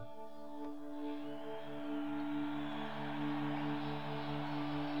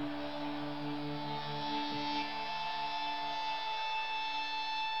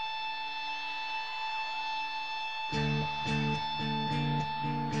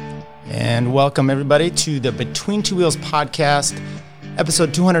And welcome everybody to the Between Two Wheels podcast,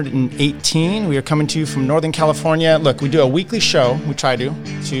 episode 218. We are coming to you from Northern California. Look, we do a weekly show, we try to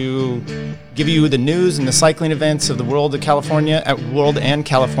give you the news and the cycling events of the world and California,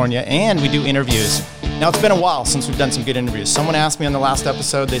 and we do interviews. Now, it's been a while since we've done some good interviews. Someone asked me on the last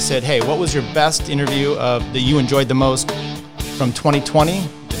episode, they said, hey, what was your best interview that you enjoyed the most from 2020?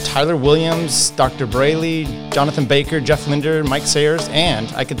 Tyler Williams, Dr. Braley, Jonathan Baker, Jeff Linder, Mike Sayers, and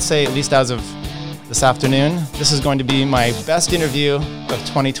I could say, at least as of this afternoon, this is going to be my best interview of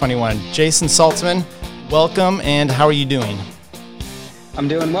 2021. Jason Saltzman, welcome, and how are you doing? I'm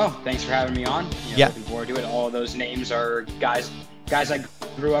doing well. Thanks for having me on. Yeah. Looking forward to it. All of those names are guys I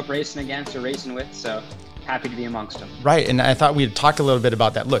grew up racing against or racing with, so happy to be amongst them. Right, and I thought we'd talk a little bit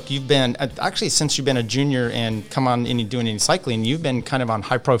about that. Look, you've been, actually since you've been a junior and come on doing any cycling, you've been kind of on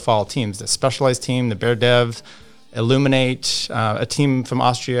high-profile teams, the Specialized team, the Bear Dev, Illuminate, a team from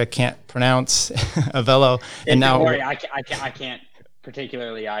Austria I can't pronounce, Avello, and now... Don't worry, I can't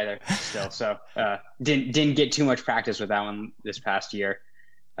particularly either still, so didn't get too much practice with that one this past year.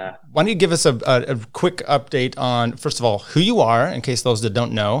 Why don't you give us a quick update on, first of all, who you are, in case those that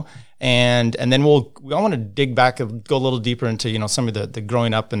don't know, and then we all want to dig back and go a little deeper into some of the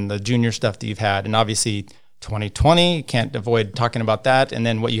growing up and the junior stuff that you've had, and obviously 2020, can't avoid talking about that, and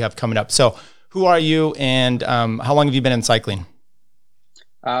then what you have coming up. So who are you, and how long have you been in cycling?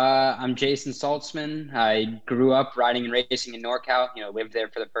 I'm Jason Saltzman. I grew up riding and racing in NorCal, lived there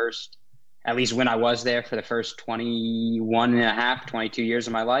for the first, at least when I was there, for the first 22 years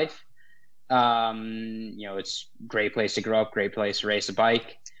of my life. It's a great place to grow up, great place to race a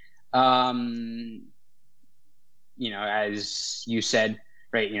bike. As you said,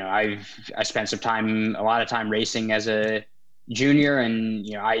 right, I spent a lot of time racing as a junior, and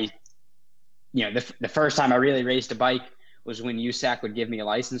the first time I really raced a bike was when USAC would give me a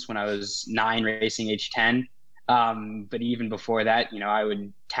license when I was 9, racing age 10. But even before that, I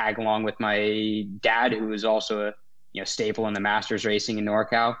would tag along with my dad, who was also a staple in the Masters racing in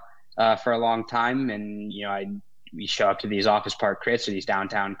NorCal for a long time, and we show up to these office park crits or these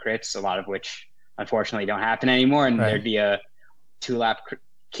downtown crits, a lot of which unfortunately don't happen anymore. And There'd be a 2-lap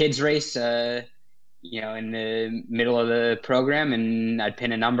kids race, in the middle of the program, and I'd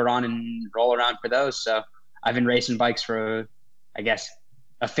pin a number on and roll around for those. So I've been racing bikes for, I guess,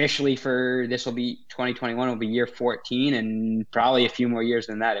 officially for, this will be 2021, will be year 14, and probably a few more years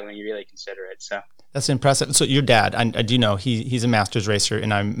than that when you really consider it. So that's impressive. So your dad, I do know he's a Masters racer,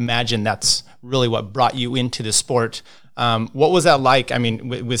 and I imagine that's really what brought you into the sport. What was that like? I mean,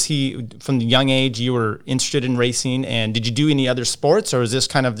 was he, from the young age, you were interested in racing, and did you do any other sports, or is this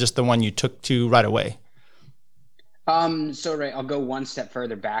kind of just the one you took to right away? I'll go one step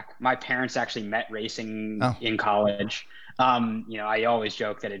further back. My parents actually met racing in college. I always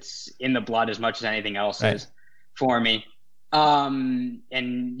joke that it's in the blood as much as anything else is for me. My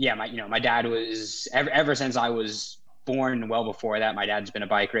dad was, ever since I was born, well before that, my dad's been a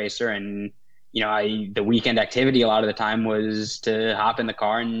bike racer, and the weekend activity a lot of the time was to hop in the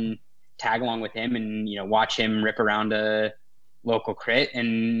car and tag along with him and watch him rip around a local crit.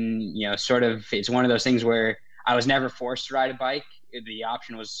 And it's one of those things where I was never forced to ride a bike. The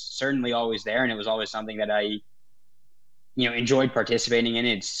option was certainly always there, and it was always something that I enjoyed participating in.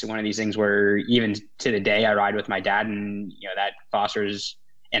 It's one of these things where even to the day I ride with my dad, and that fosters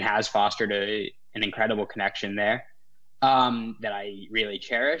and has fostered an incredible connection there that I really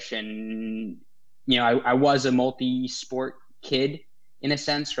cherish. And I was a multi-sport kid in a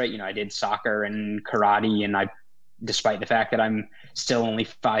sense, right? I did soccer and karate, and despite the fact that I'm still only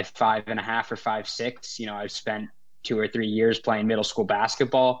 5'5.5" or 5'6", I've spent 2 or 3 years playing middle school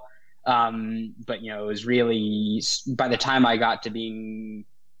basketball. But it was really, by the time I got to being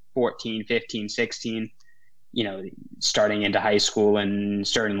 14, 15, 16, starting into high school, and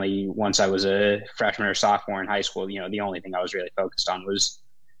certainly once I was a freshman or sophomore in high school, the only thing I was really focused on was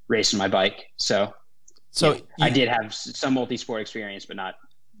racing my bike. So I did have some multi-sport experience, but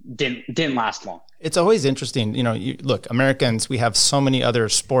didn't last long. It's always interesting. Look, Americans, we have so many other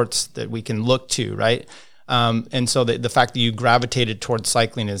sports that we can look to, right? And so the fact that you gravitated towards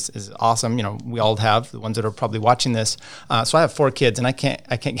cycling is awesome. We all have, the ones that are probably watching this. So I have 4 kids, and I can't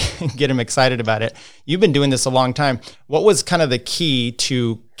get them excited about it. You've been doing this a long time. What was kind of the key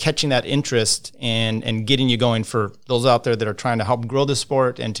to catching that interest and getting you going, for those out there that are trying to help grow the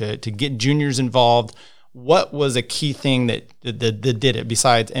sport and to get juniors involved? What was a key thing that did it,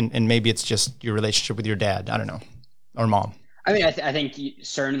 besides, and maybe it's just your relationship with your dad, I don't know, or mom? I mean, I think you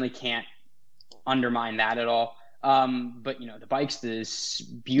certainly can't undermine that at all. But the bike's this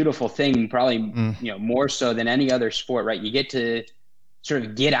beautiful thing, probably more so than any other sport, right? You get to sort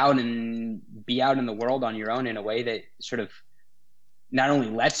of get out and be out in the world on your own in a way that sort of not only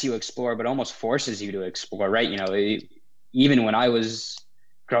lets you explore, but almost forces you to explore, right? You know, even when I was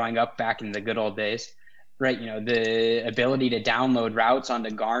growing up back in the good old days, right, you know, the ability to download routes onto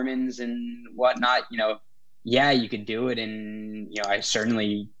Garmin's and whatnot, you know, yeah, you could do it. And, you know, I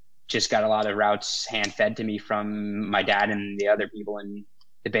certainly just got a lot of routes hand fed to me from my dad and the other people in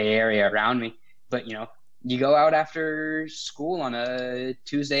the Bay Area around me. But, you know, you go out after school on a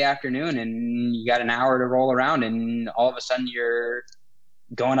Tuesday afternoon and you got an hour to roll around, and all of a sudden you're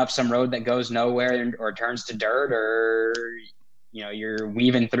going up some road that goes nowhere or turns to dirt, or, you know, you're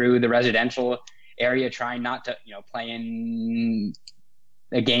weaving through the residential area trying not to, you know, playing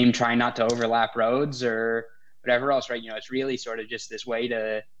a game trying not to overlap roads or whatever else, right? You know, it's really sort of just this way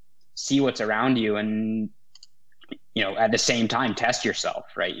to see what's around you and, you know, at the same time test yourself,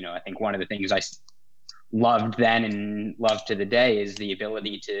 right? You know, I think one of the things I loved then and love to the day is the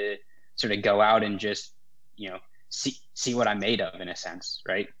ability to sort of go out and just, you know, see what I'm made of, in a sense,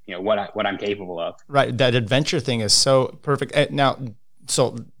 right? You know, what I'm capable of. Right. That adventure thing is so perfect. Now,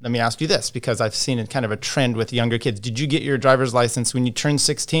 so let me ask you this, because I've seen it kind of a trend with younger kids. Did you get your driver's license when you turned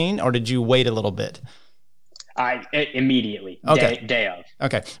 16, or did you wait a little bit? I immediately, okay. day of.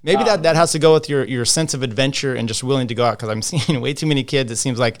 Okay. Maybe that has to go with your sense of adventure and just willing to go out, because I'm seeing way too many kids. It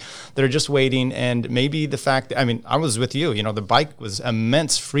seems like they're just waiting. And maybe the fact that, I mean, I was with you, you know, the bike was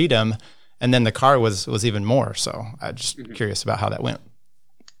immense freedom, and then the car was even more. So I'm just curious about how that went.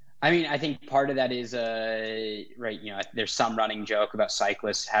 I mean, I think part of that is, right, you know, there's some running joke about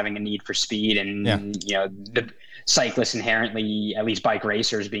cyclists having a need for speed, and, you know, the cyclists inherently, at least bike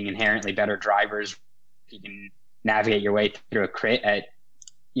racers, being inherently better drivers. You can navigate your way through a crit at,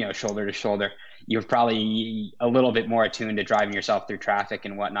 you know, shoulder to shoulder. You're probably a little bit more attuned to driving yourself through traffic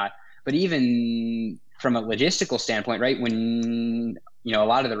and whatnot. But even from a logistical standpoint, right, when, you know, a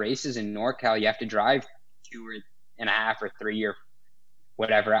lot of the races in NorCal, you have to drive 2.5 or 3 or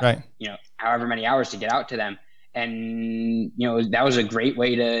whatever, right, you know, however many hours to get out to them. And, you know, that was a great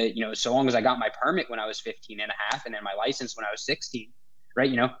way to, you know, so long as I got my permit when I was 15.5 and then my license when I was 16, right,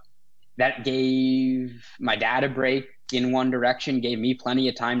 you know, that gave my dad a break in one direction, gave me plenty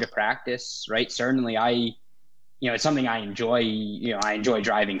of time to practice, right? Certainly you know, it's something I enjoy, you know, I enjoy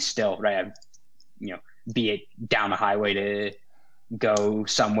driving still, right? You know, be it down the highway to go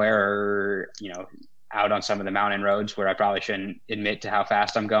somewhere, or, you know, out on some of the mountain roads where I probably shouldn't admit to how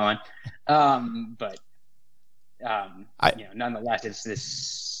fast I'm going. But you know, nonetheless, it's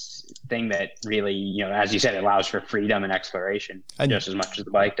this thing that really, you know, as you said, allows for freedom and exploration just as much as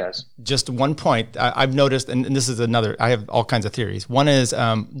the bike does. Just one point I've noticed, and this is another, I have all kinds of theories. One is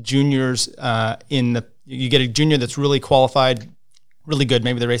juniors you get a junior that's really qualified, really good.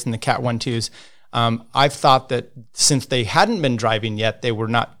 Maybe they're racing the Cat 1-2s. I've thought that since they hadn't been driving yet, they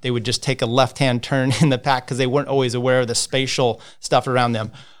would just take a left-hand turn in the pack because they weren't always aware of the spatial stuff around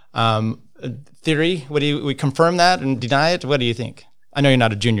them. Theory, we confirm that and deny it? What do you think? I know you're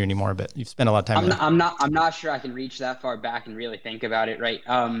not a junior anymore, but you've spent a lot of time. I'm not sure I can reach that far back and really think about it. Right.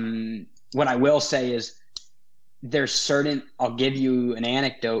 What I will say is I'll give you an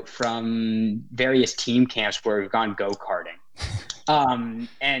anecdote from various team camps where we've gone go-karting.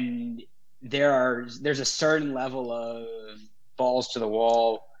 And there's a certain level of balls to the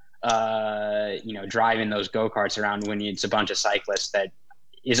wall, you know, driving those go-karts around when it's a bunch of cyclists that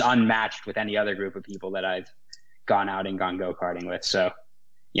is unmatched with any other group of people that I've gone out and gone go-karting with. So,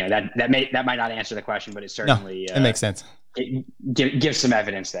 you know, that might not answer the question, but it certainly, it makes sense. It gives some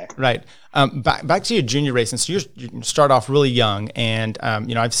evidence there. Right. Back to your junior racing. So you start off really young, and,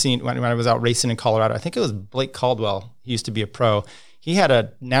 you know, I've seen when I was out racing in Colorado, I think it was Blake Caldwell. He used to be a pro. He had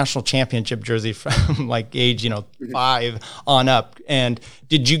a national championship jersey from like age, you know, 5 on up. And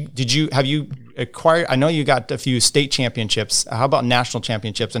have you acquired, I know you got a few state championships. How about national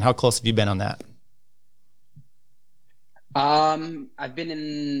championships, and how close have you been on that? I've been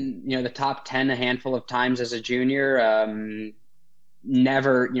in, you know, the top 10 a handful of times as a junior.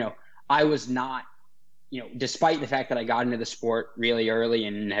 Never, you know, I was not, you know, despite the fact that I got into the sport really early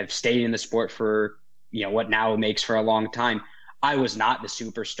and have stayed in the sport for, you know, what now makes for a long time, I was not the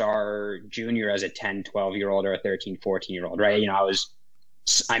superstar junior as a 10, 12-year-old or a 13, 14-year-old, right? You know,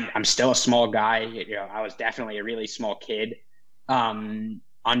 I'm still a small guy. You know, I was definitely a really small kid, not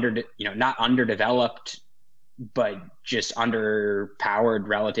underdeveloped, but just underpowered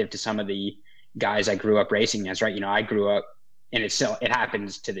relative to some of the guys I grew up racing as, right? You know, I grew up, and it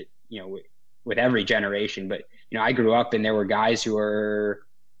happens to the, you know, with every generation, but, you know, I grew up and there were guys who were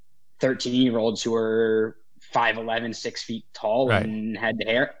 13-year-olds who were 5'11", 6 feet tall, right, and had the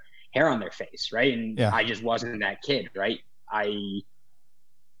hair on their face, right? And I just wasn't that kid, right? I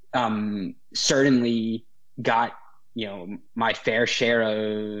certainly got, my fair share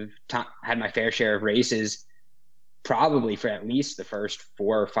of had my fair share of races probably for at least the first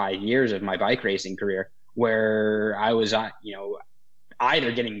 4 or 5 years of my bike racing career, where I was,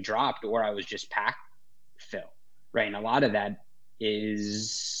 either getting dropped or I was just pack fill, right? And a lot of that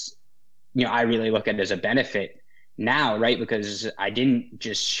is, I really look at it as a benefit now, right? Because I didn't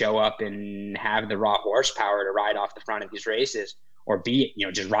just show up and have the raw horsepower to ride off the front of these races, or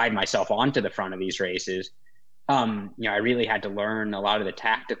just ride myself onto the front of these races. I really had to learn a lot of the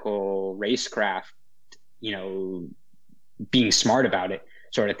tactical racecraft, being smart about it,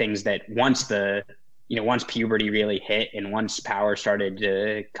 sort of things that once puberty really hit and once power started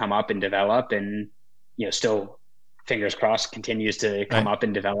to come up and develop, and, still fingers crossed continues to come up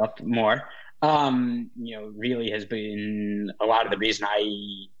and develop more, really has been a lot of the reason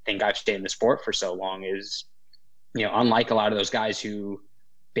I think I've stayed in the sport for so long is, unlike a lot of those guys who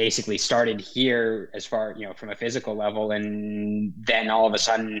basically started here as far, from a physical level, and then all of a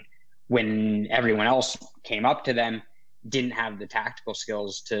sudden when everyone else came up to them, didn't have the tactical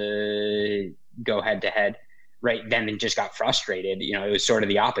skills to go head to head, right? Then they just got frustrated. It was sort of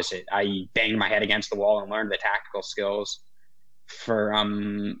the opposite. I banged my head against the wall and learned the tactical skills for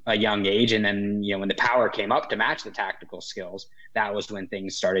a young age. And then, when the power came up to match the tactical skills, that was when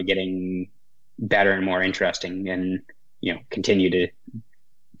things started getting better and more interesting, and, continue to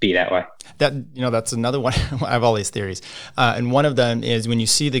be that way. That's another one. I have all these theories. And one of them is when you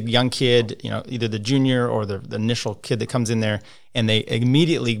see the young kid, either the junior or the initial kid that comes in there, and they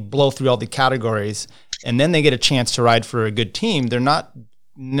immediately blow through all the categories, and then they get a chance to ride for a good team, they're not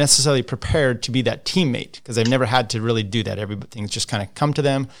necessarily prepared to be that teammate because they've never had to really do that. Everything's just kind of come to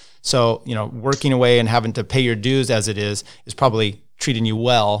them. So, working away and having to pay your dues as it is probably treating you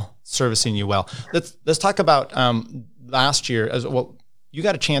well, servicing you well. Let's talk about last year as well. You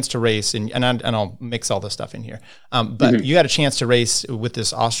got a chance to race, and I'll mix all this stuff in here. But you got a chance to race with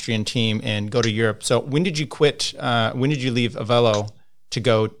this Austrian team and go to Europe. So when did you quit? When did you leave Avelo to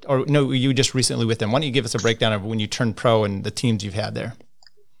go? Or no, you just recently with them. Why don't you give us a breakdown of when you turned pro and the teams you've had there?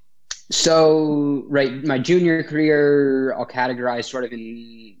 So, right, my junior career, I'll categorize sort of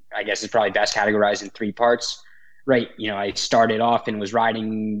in, I guess it's probably best categorized in 3 parts, right? I started off and was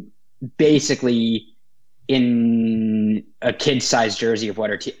riding basically in a kid-sized jersey of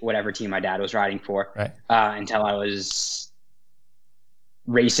whatever team my dad was riding for, right. Until I was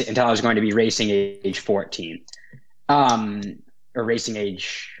going to be racing age 14, or racing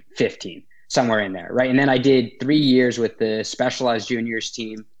age 15, somewhere in there, right? And then I did 3 years with the Specialized Juniors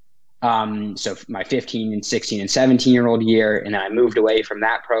team. So my 15 and 16 and 17-year-old year, and then I moved away from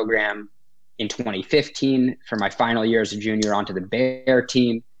that program in 2015 for my final year as a junior onto the Bear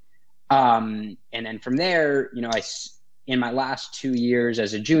team. And then from there, in my last 2 years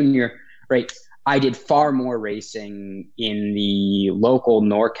as a junior, right, I did far more racing in the local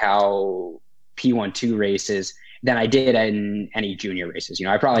NorCal P12 races than I did in any junior races.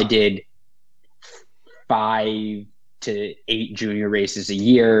 I probably did 5 to 8 junior races a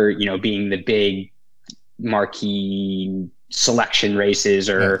year, being the big marquee selection races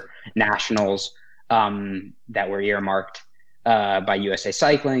or nationals that were earmarked by USA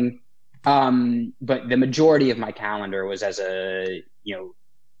Cycling. But the majority of my calendar was as a,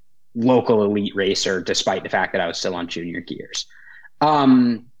 local elite racer, despite the fact that I was still on junior gears.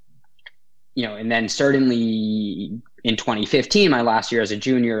 And then certainly in 2015, my last year as a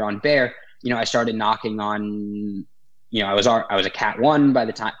junior on Bear, I started knocking on, I was a Cat 1 by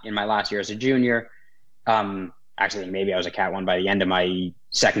the time in my last year as a junior. Actually, maybe I was a Cat 1 by the end of my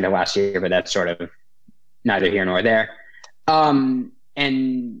second to last year, but that's sort of neither here nor there. And,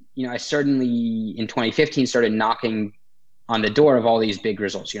 I certainly in 2015 started knocking on the door of all these big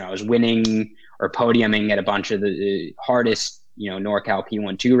results. I was winning or podiuming at a bunch of the hardest, NorCal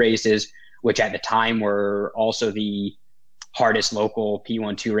P12 races, which at the time were also the hardest local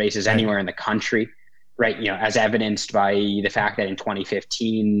P12 races anywhere in the country, right? As evidenced by the fact that in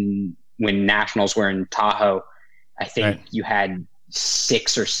 2015, when nationals were in Tahoe, I think you had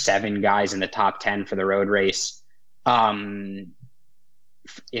 6 or 7 guys in the top 10 for the road race.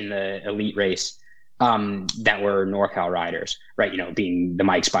 In the elite race, that were NorCal riders, right? Being the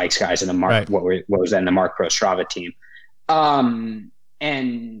Mike's Bikes guys and the Mark, what was then the Mark Pro Strava team.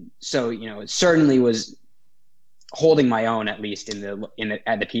 And so, it certainly was holding my own, at least at the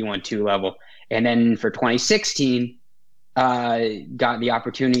P12 level. And then for 2016, got the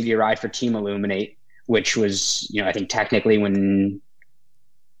opportunity to ride for Team Illuminate, which was, I think technically when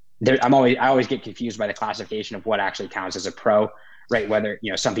I always get confused by the classification of what actually counts as a pro. Right, whether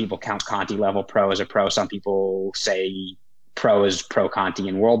some people count Conti level pro as a pro, some people say pro as Pro Conti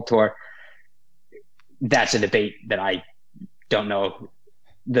and World Tour. That's a debate that I don't know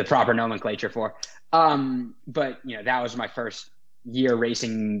the proper nomenclature for. But that was my first year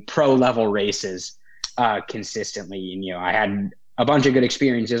racing pro level races consistently. And, I had a bunch of good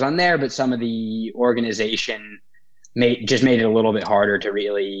experiences on there, but some of the organization made it a little bit harder to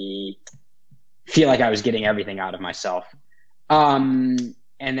really feel like I was getting everything out of myself. And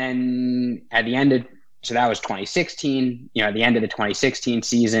then at the end of, so that was 2016, at the end of the 2016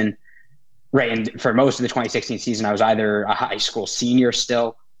 season, right. And for most of the 2016 season, I was either a high school senior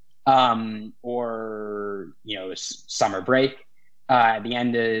still, or, summer break. At the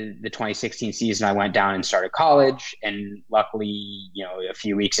end of the 2016 season, I went down and started college, and luckily, a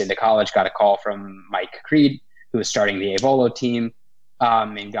few weeks into college, got a call from Mike Creed, who was starting the Evolo team,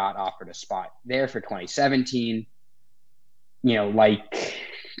 and got offered a spot there for 2017. Like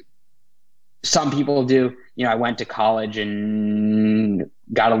some people do, I went to college and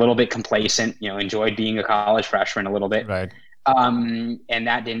got a little bit complacent, enjoyed being a college freshman a little bit. Right. And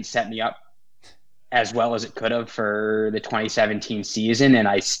that didn't set me up as well as it could have for the 2017 season. And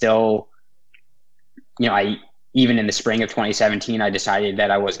I still, even in the spring of 2017, I decided that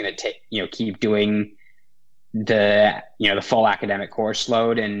I was going to keep doing the full academic course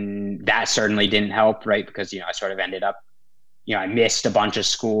load. And that certainly didn't help, right? Because, I sort of ended up, I missed a bunch of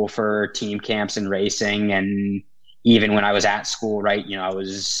school for team camps and racing. And even when I was at school, right,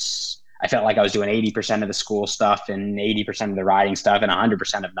 I felt like I was doing 80% of the school stuff and 80% of the riding stuff and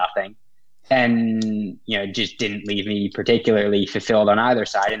 100% of nothing. And, it just didn't leave me particularly fulfilled on either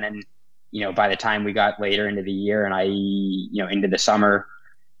side. And then, by the time we got later into the year and I, into the summer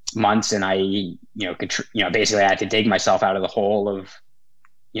months, and I, basically I had to dig myself out of the hole of,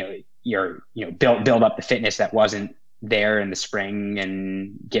 build up the fitness that wasn't there in the spring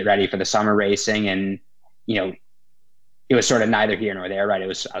and get ready for the summer racing. And, it was sort of neither here nor there, right? I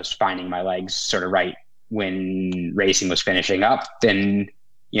was finding my legs sort of right when racing was finishing up. Then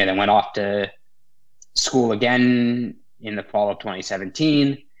went off to school again in the fall of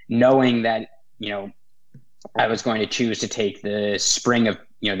 2017, knowing that, I was going to choose to take the spring of,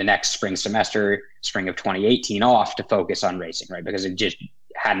 the next spring semester, spring of 2018 off to focus on racing, right? Because it just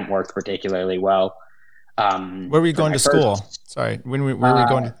hadn't worked particularly well. Where were you going to school? Sorry. Where were you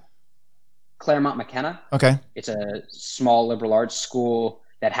going to? Claremont McKenna. Okay. It's a small liberal arts school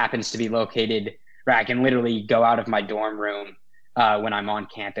that happens to be located, right? I can literally go out of my dorm room when I'm on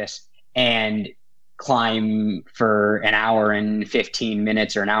campus and climb for an hour and 15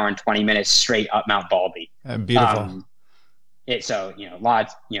 minutes or an hour and 20 minutes straight up Mount Baldy. Beautiful.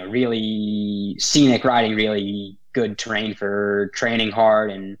 Lots, really scenic riding, really good terrain for training hard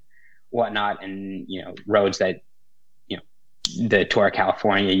and whatnot. And, roads that, the Tour of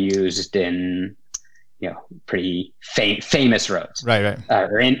California used in, pretty famous roads. Right.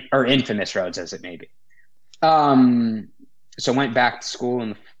 Or infamous roads, as it may be. So went back to school in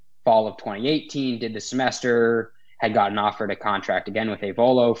the fall of 2018, did the semester, had gotten offered a contract again with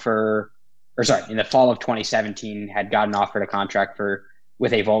Evolo in the fall of 2017, had gotten offered a contract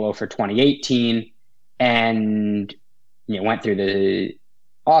with Evolo for 2018, and, went through the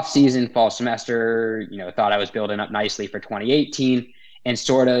off season, fall semester, thought I was building up nicely for 2018, and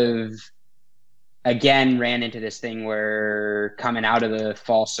sort of again ran into this thing where coming out of the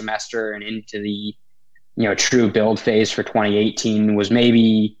fall semester and into the, true build phase for 2018 was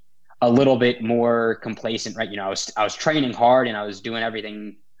maybe a little bit more complacent, right? I was training hard and I was doing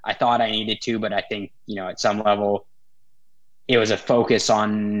everything I thought I needed to, but I think, at some level it was a focus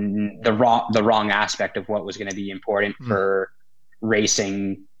on the wrong aspect of what was going to be important for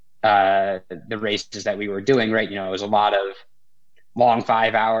racing, the races that we were doing, right? It was a lot of long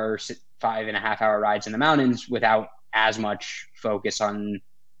 5.5 hour rides in the mountains without as much focus on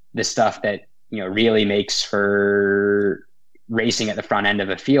the stuff that, really makes for racing at the front end of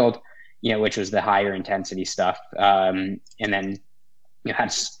a field, which was the higher intensity stuff. And then,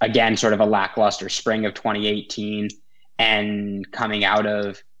 had again, sort of a lackluster spring of 2018, and coming out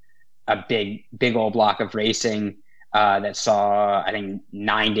of a big old block of racing, that saw, I think,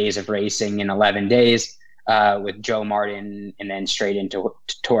 9 days of racing in 11 days with Joe Martin, and then straight into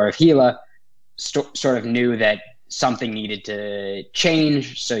Tour of Gila, sort of knew that something needed to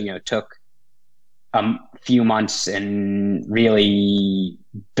change. So, took a few months and really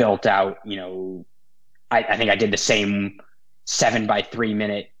built out, I think I did the same 7x3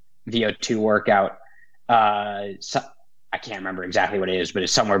 minute VO2 workout. I can't remember exactly what it is, but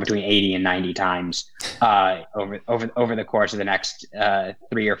it's somewhere between 80 and 90 times over the course of the next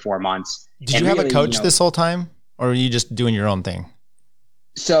 3 or 4 months. Did you have a coach this whole time, or were you just doing your own thing?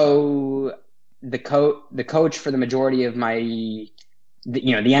 So the coach for the majority of my,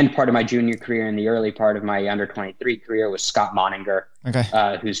 the end part of my junior career and the early part of my under 23 career was Scott Moninger,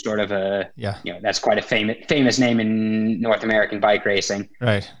 who's sort of that's quite a famous name in North American bike racing.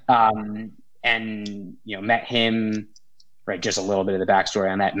 Right. And, met him, right. Just a little bit of the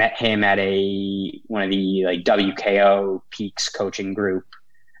backstory on that. Met him at one of the like WKO Peaks coaching group,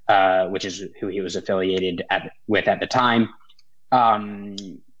 which is who he was affiliated with at the time.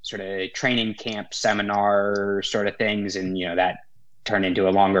 Sort of training camp seminar sort of things. And, that turned into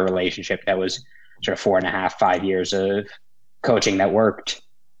a longer relationship that was sort of 4.5, 5 years of coaching that worked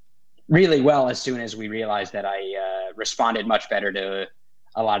really well as soon as we realized that I responded much better to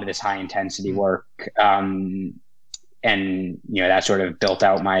a lot of this high intensity work. And, that sort of built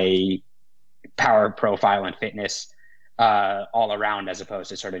out my power profile and fitness all around, as opposed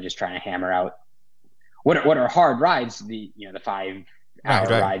to sort of just trying to hammer out what are hard rides, the 5 hour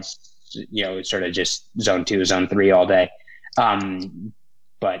rides, sort of just zone 2, zone 3 all day.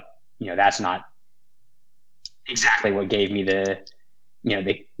 But that's not exactly what gave me the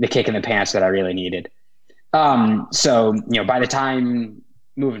kick in the pants that I really needed. So, by the time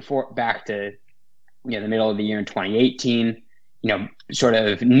moving back to, the middle of the year in 2018, sort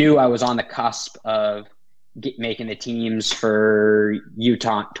of knew I was on the cusp of making the teams for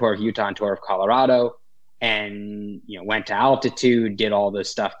Tour of Utah and Tour of Colorado, and, went to altitude, did all the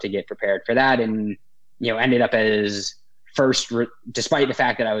stuff to get prepared for that. And, ended up as first, despite the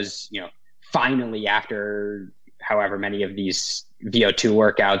fact that I was, finally, after however many of these VO2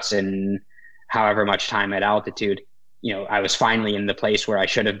 workouts and however much time at altitude, I was finally in the place where I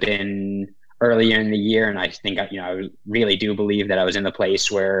should have been earlier in the year. And I think, I really do believe that I was in the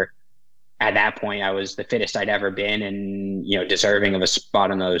place where at that point I was the fittest I'd ever been, and, deserving of a spot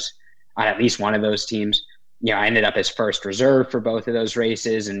on at least one of those teams. I ended up as first reserve for both of those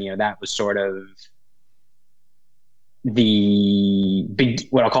races. And, that was sort of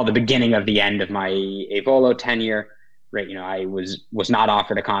what I'll call the beginning of the end of my Evolo tenure, right? I was not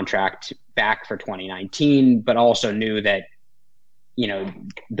offered a contract back for 2019, but also knew that,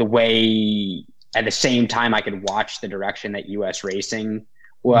 the way at the same time I could watch the direction that US racing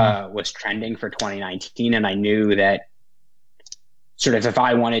was trending for 2019. And I knew that sort of if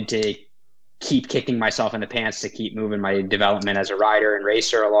I wanted to keep kicking myself in the pants to keep moving my development as a rider and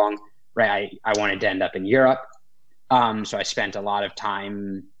racer along, right, I wanted to end up in Europe. So I spent a lot of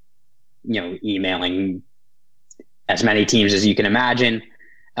time, emailing as many teams as you can imagine,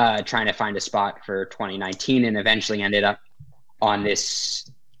 trying to find a spot for 2019, and eventually ended up on this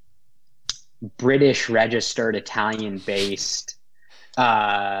British registered Italian-based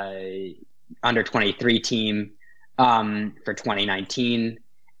under 23 team for 2019,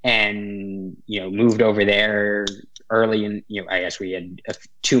 and moved over there early in, I guess we had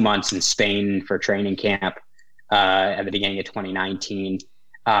 2 months in Spain for training camp at the beginning of 2019,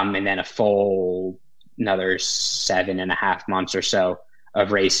 and then a full another 7.5 months or so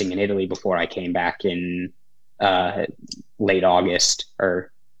of racing in Italy before I came back in late August.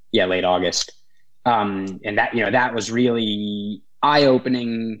 And that, that was really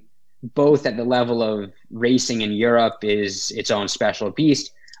eye-opening, both at the level of racing in Europe is its own special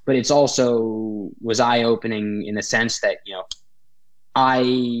beast, but it's also was eye-opening in the sense that,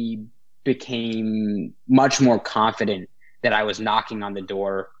 I became much more confident that I was knocking on the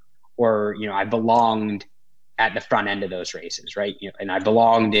door, or, I belonged at the front end of those races, right? And I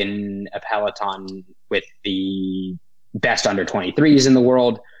belonged in a peloton with the best under 23s in the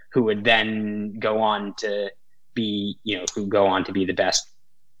world, who would then go on to be, the best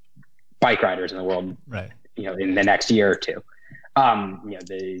bike riders in the world, right? In the next year or two.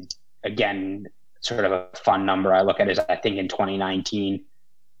 Again, sort of a fun number I look at is, I think in 2019,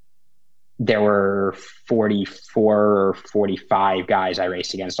 there were 44 or 45 guys I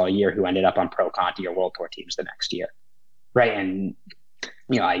raced against all year who ended up on Pro Conti or World Tour teams the next year. Right. And,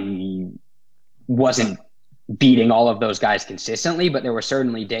 I wasn't beating all of those guys consistently, but there were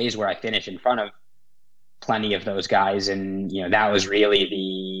certainly days where I finished in front of plenty of those guys. And, that was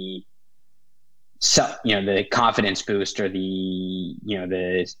really the confidence boost, or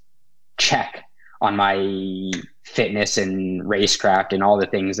the check on my fitness and racecraft and all the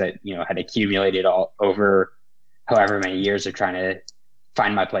things that, had accumulated all over however many years of trying to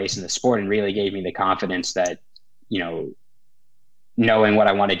find my place in the sport, and really gave me the confidence that, knowing what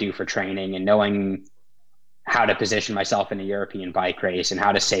I want to do for training and knowing how to position myself in a European bike race and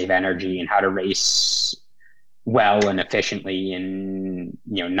how to save energy and how to race well and efficiently, and,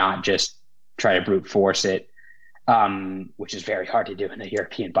 not just try to brute force it, which is very hard to do in a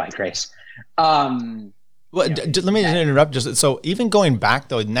European bike race. Well, let me interrupt. Just so, even going back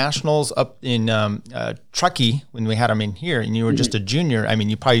though, nationals up in Truckee when we had them in here, and you were just a junior. I mean,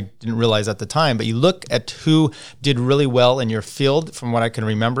 you probably didn't realize at the time, but you look at who did really well in your field, from what I can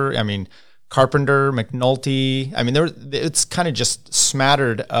remember. I mean, Carpenter, McNulty. I mean, it's kind of just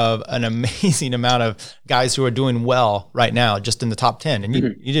smattered of an amazing amount of guys who are doing well right now, just in the top 10. And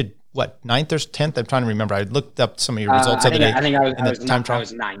you did what, 9th or 10th? I'm trying to remember. I looked up some of your results the other day. I think I was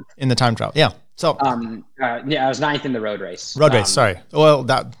 9th in the time trial. Yeah. So, I was 9th in the road race. Sorry. Well,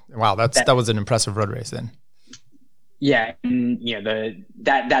 that was an impressive road race then. Yeah, and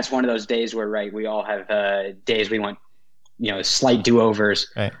that's one of those days where, right, we all have days we want, slight do-overs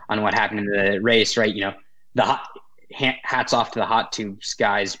on what happened in the race, right? The hats off to the Hot Tubes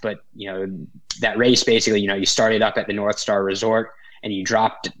guys, but that race basically, you started up at the North Star Resort and you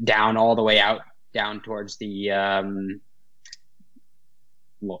dropped down all the way down towards the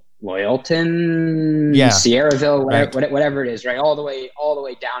Loyalton, Sierraville, whatever it is, right? All the way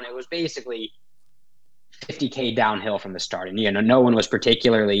down. It was basically 50K downhill from the start. And, no one was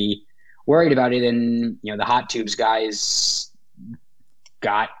particularly worried about it. And, the Hot Tubes guys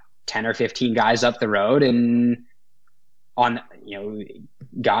got 10 or 15 guys up the road and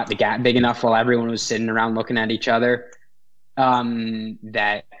got the gap big enough while everyone was sitting around looking at each other.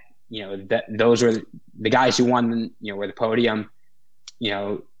 That those were the guys who won, were the podium,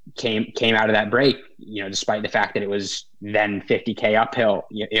 came out of that break, despite the fact that it was then 50K uphill,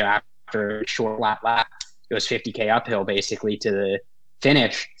 after a short lap, it was 50K uphill basically to the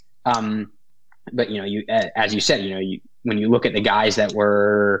finish. But as you said, when you look at the guys there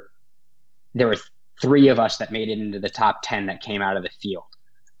were 3 of us that made it into the top 10 that came out of the field.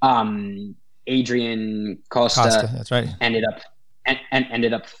 Adrian Costa that's right, ended up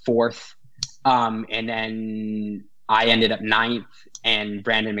 4th. And then I ended up 9th and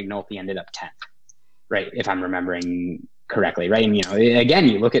Brandon McNulty ended up 10th, right? If I'm remembering correctly, right? And, again,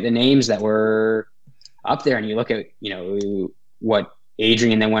 you look at the names that were up there and you look at, what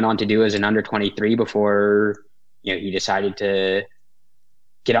Adrian then went on to do as an under 23 before, he decided to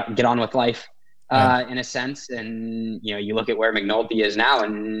get on with life, in a sense. And, you look at where McNulty is now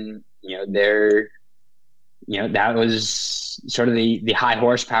and, that was sort of the high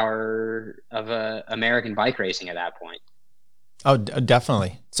horsepower of American bike racing at that point. Oh,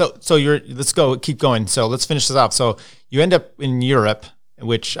 definitely. So keep going. So let's finish this off. So you end up in Europe,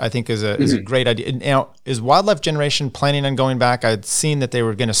 which I think is a great idea. Now, is Wildlife Generation planning on going back? I'd seen that they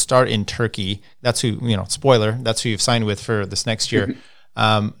were going to start in Turkey. That's who, spoiler, that's who you've signed with for this next year.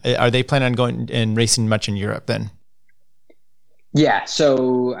 Are they planning on going and racing much in Europe then? Yeah.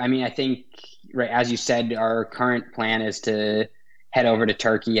 So, I think, right, as you said, our current plan is to head over to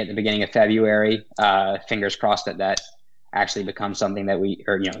Turkey at the beginning of February. Fingers crossed that actually becomes something that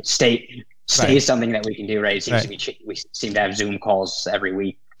stay something that we can do, right? It seems to be, we seem to have Zoom calls every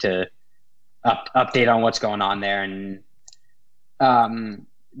week to update on what's going on there. And,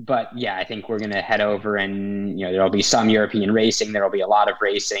 but yeah, I think we're going to head over and, there'll be some European racing. There'll be a lot of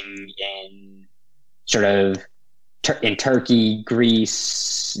racing in sort of in Turkey,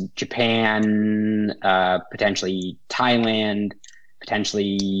 Greece, Japan, potentially Thailand,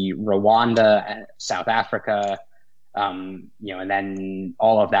 potentially Rwanda, South Africa, and then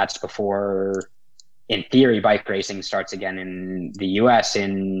all of that's before, in theory, bike racing starts again in the US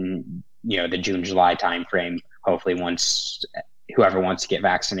in, the June, July timeframe. Hopefully once whoever wants to get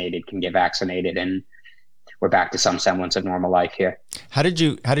vaccinated can get vaccinated and we're back to some semblance of normal life here. How did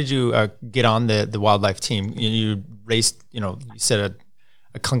you get on the wildlife team? You raced, you said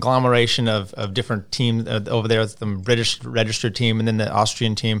a conglomeration of different teams over there, the British registered team and then the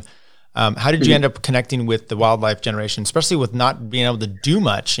Austrian team. How did you end up connecting with the Wildlife Generation, especially with not being able to do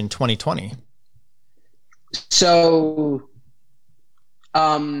much in 2020? So,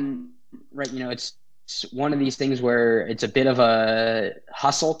 right, it's one of these things where it's a bit of a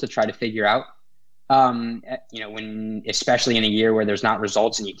hustle to try to figure out. When, especially in a year where there's not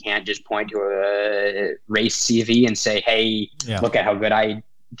results and you can't just point to a race CV and say, hey, look at how good I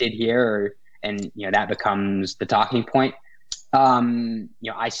did here. And that becomes the talking point.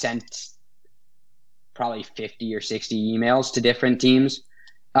 I sent probably 50 or 60 emails to different teams,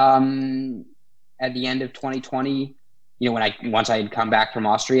 at the end of 2020, once I had come back from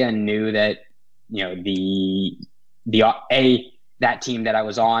Austria and knew that, that team that I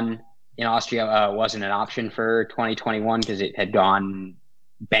was on in Austria wasn't an option for 2021 because it had gone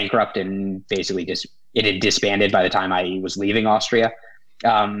bankrupt and basically it had disbanded by the time I was leaving Austria.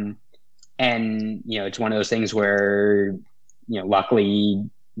 And, it's one of those things where, luckily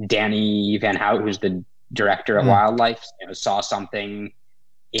Danny Van Hout, who's the director of wildlife, saw something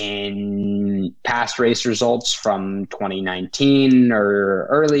in past race results from 2019 or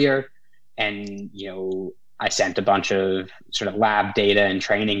earlier. And, I sent a bunch of sort of lab data and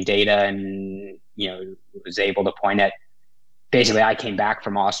training data, and, was able to point at, basically I came back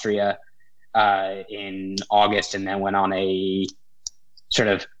from Austria in August and then went on a sort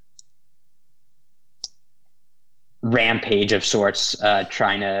of rampage of sorts,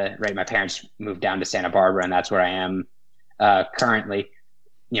 trying to, my parents moved down to Santa Barbara, and that's where I am currently,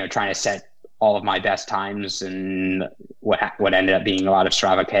 trying to set all of my best times and what ended up being a lot of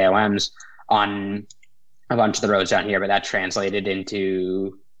Strava KOMs on a bunch of the roads down here, but that translated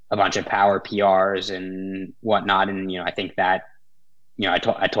into a bunch of power PRs and whatnot. And, I think that,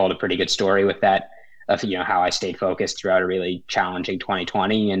 I told a pretty good story with that of, how I stayed focused throughout a really challenging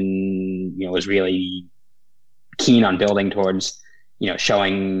 2020 and, was really keen on building towards,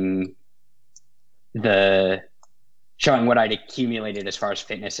 showing what I'd accumulated as far as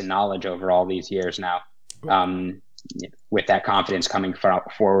fitness and knowledge over all these years now, with that confidence coming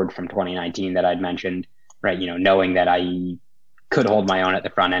forward from 2019 that I'd mentioned, right? Knowing that I could hold my own at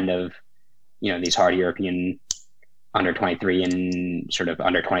the front end of, these hard European under 23 and sort of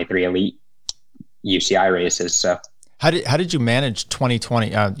under 23 elite UCI races. So how did you manage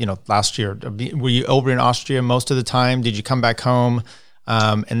 2020, last year? Were you over in Austria most of the time? Did you come back home?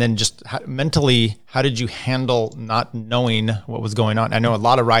 And then just mentally, how did you handle not knowing what was going on? I know a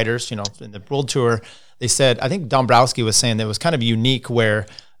lot of riders, in the World Tour, they said, I think Dombrowski was saying that it was kind of unique where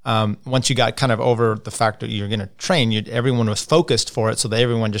once you got kind of over the fact that you're going to train, everyone was focused for it. So that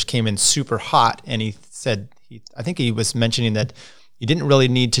everyone just came in super hot. And he said, I think he was mentioning that you didn't really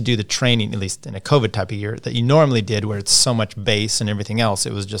need to do the training, at least in a COVID type of year, that you normally did where it's so much base and everything else.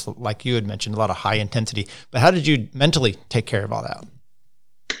 It was just like you had mentioned, a lot of high intensity. But how did you mentally take care of all that?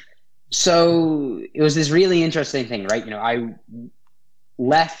 So it was this really interesting thing, right? I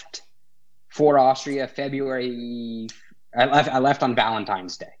left for Austria February. I left on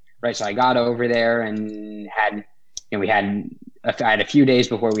Valentine's Day, right? So I got over there and had, I had a few days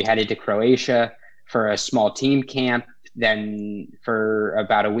before we headed to Croatia for a small team camp, then for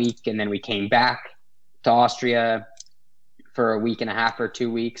about a week. And then we came back to Austria for a week and a half or 2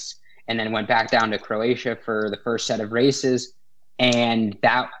 weeks, and then went back down to Croatia for the first set of races. And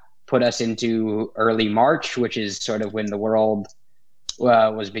that put us into early March, which is sort of when the world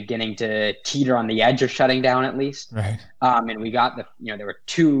was beginning to teeter on the edge of shutting down, at least. Right. And we got there were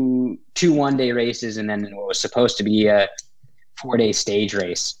two 1-day races, and then what was supposed to be a 4-day stage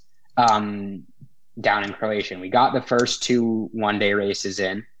race down in Croatia. And we got the first 2 1-day races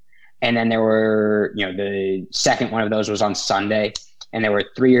in, and then there were, the second one of those was on Sunday, and there were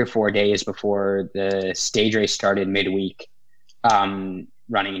 3 or 4 days before the stage race started midweek,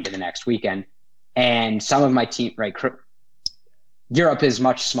 running into the next weekend. And some of my team, right, Europe is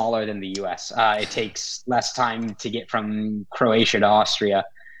much smaller than the US. It takes less time to get from Croatia to Austria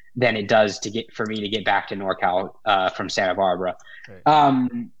than it does for me to get back to NorCal from Santa Barbara. Right.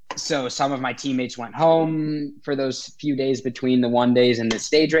 So some of my teammates went home for those few days between the 1 days and the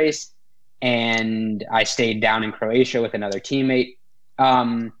stage race, and I stayed down in Croatia with another teammate.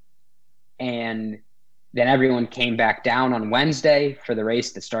 And then everyone came back down on Wednesday for the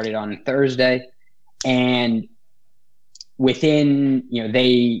race that started on Thursday. And within,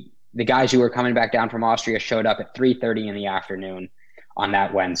 the guys who were coming back down from Austria showed up at 3:30 in the afternoon on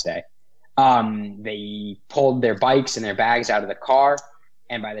that Wednesday. They pulled their bikes and their bags out of the car.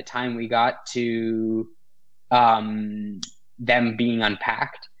 And by the time we got to them being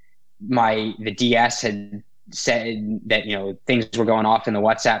unpacked, the DS had said that, things were going off in the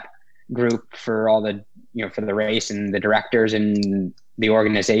WhatsApp group for all the, for the race and the directors and the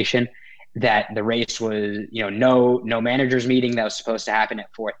organization, that the race was, no managers meeting that was supposed to happen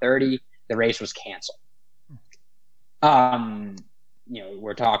at 4:30. The race was canceled.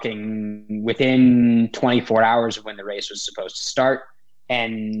 We're talking within 24 hours of when the race was supposed to start.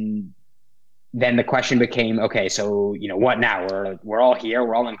 And then the question became, okay, so, what now? We're all here.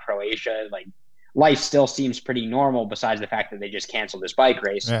 We're all in Croatia. Like, life still seems pretty normal besides the fact that they just canceled this bike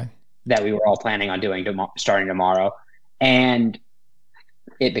race that we were all planning on doing starting tomorrow. And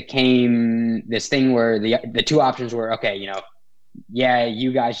it became this thing where the two options were, okay,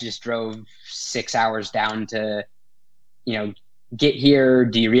 you guys just drove 6 hours down to, get here.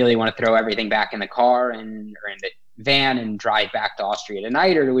 Do you really want to throw everything back in the car or in the van and drive back to Austria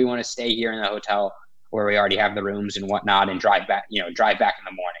tonight? Or do we want to stay here in the hotel where we already have the rooms and whatnot and drive back in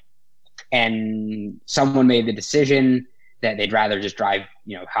the morning? And someone made the decision that they'd rather just drive,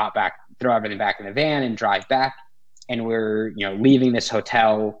 hop back, throw everything back in the van and drive back. And we're, leaving this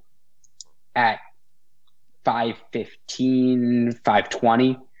hotel at 5:15,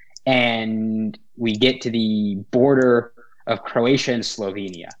 5:20, and we get to the border of Croatia and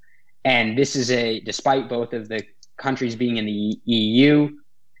Slovenia. And this is despite both of the countries being in the EU,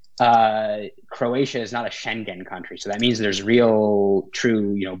 Croatia is not a Schengen country. So that means there's real,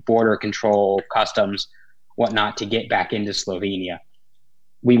 true, border control, customs, whatnot to get back into Slovenia.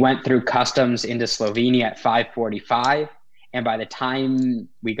 We went through customs into Slovenia at 5:45. And by the time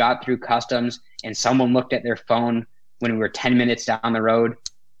we got through customs and someone looked at their phone when we were 10 minutes down the road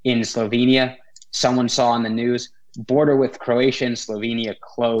in Slovenia, someone saw on the news, border with Croatia and Slovenia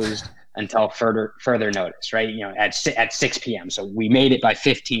closed until further notice, right? At 6 p.m. So we made it by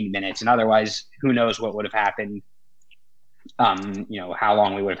 15 minutes. And otherwise, who knows what would have happened, how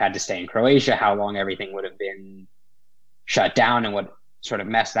long we would have had to stay in Croatia, how long everything would have been shut down and what sort of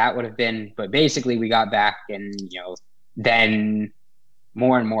mess that would have been. But basically we got back and, then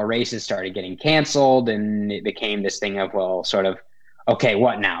more and more races started getting canceled, and it became this thing of, well, sort of, okay,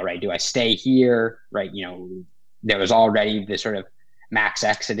 what now, right? Do I stay here, right? There was already this sort of max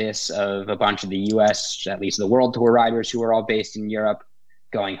exodus of a bunch of the US, at least the World Tour riders who were all based in Europe,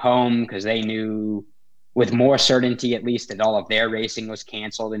 going home because they knew with more certainty, at least, that all of their racing was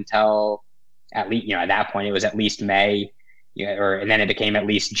canceled until at least, at that point it was at least May, and then it became at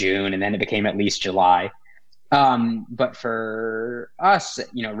least June, and then it became at least July. But for us,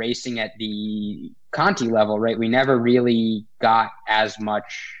 racing at the Conti level, right, we never really got as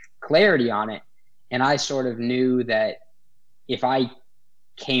much clarity on it. And I sort of knew that if I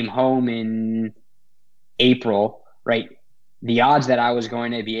came home in April, right, the odds that I was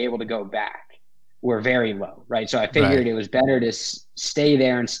going to be able to go back were very low, right? So I figured It was better to stay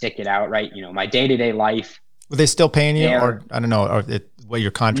there and stick it out, right? My day-to-day life. Were they still paying you, or I don't know, or what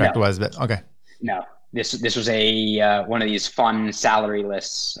your contract was, but okay. No. This was a one of these fun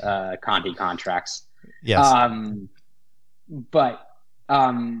salary-less Conti contracts. Yes. But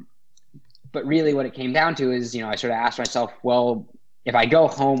really what it came down to is, I sort of asked myself, well, if I go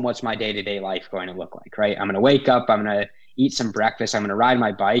home, what's my day-to-day life going to look like, right? I'm going to wake up, I'm going to eat some breakfast, I'm going to ride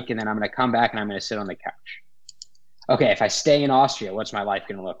my bike, and then I'm going to come back and I'm going to sit on the couch. Okay, if I stay in Austria, what's my life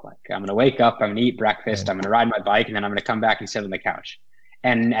going to look like? I'm going to wake up, I'm going to eat breakfast, I'm going to ride my bike, and then I'm going to come back and sit on the couch.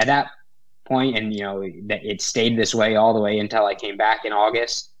 And at that point, and that it stayed this way all the way until I came back in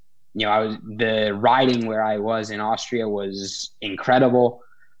August. The riding where I was in Austria was incredible.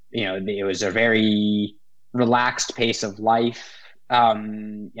 It was a very relaxed pace of life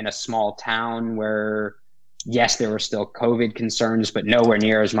in a small town where, yes, there were still COVID concerns, but nowhere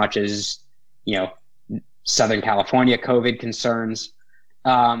near as much as Southern California COVID concerns.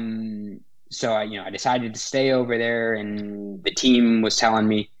 So I decided to stay over there, and the team was telling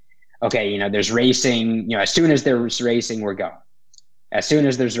me, okay, there's racing, as soon as there's racing, we're going. As soon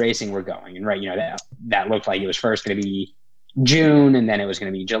as there's racing, we're going. And right, that looked like it was first going to be June, and then it was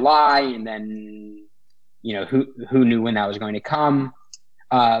going to be July, and then, who knew when that was going to come.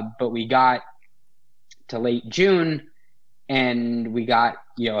 But we got to late June, and we got,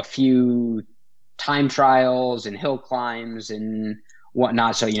 a few time trials and hill climbs and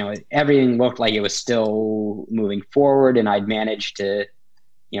whatnot. So, everything looked like it was still moving forward, and I'd managed to,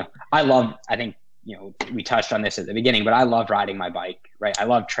 I think, we touched on this at the beginning, but I love riding my bike, right? I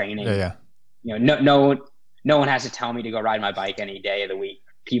love training. Yeah. No one has to tell me to go ride my bike any day of the week.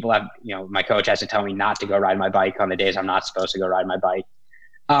 People have, my coach has to tell me not to go ride my bike on the days I'm not supposed to go ride my bike.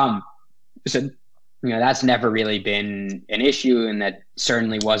 So, that's never really been an issue, and that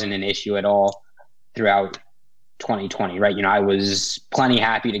certainly wasn't an issue at all throughout 2020, right? I was plenty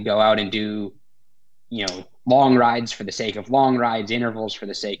happy to go out and do, long rides for the sake of long rides, intervals for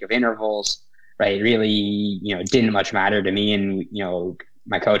the sake of intervals, right? It really, didn't much matter to me. And,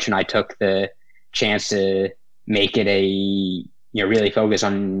 my coach and I took the chance to make it really focus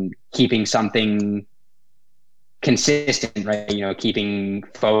on keeping something consistent, right? Keeping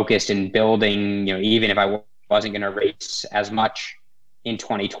focused and building, even if I wasn't going to race as much in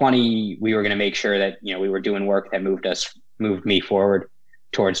 2020, we were going to make sure that, we were doing work that moved me forward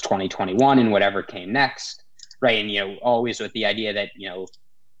towards 2021 and whatever came next. Right. And, always with the idea that,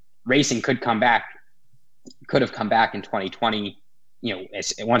 racing could have come back in 2020,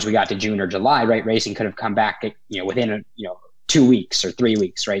 once we got to June or July, right, racing could have come back, within, 2 weeks or 3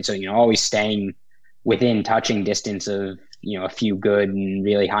 weeks, right? So, always staying within touching distance of, a few good and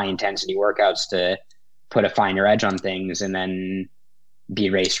really high intensity workouts to put a finer edge on things and then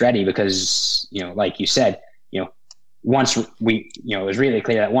be race ready. Because, like you said, once we, it was really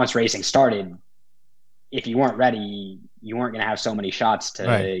clear that once racing started, if you weren't ready, you weren't going to have so many shots to,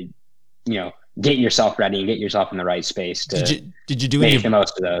 right. get yourself ready and get yourself in the right space to did you do make the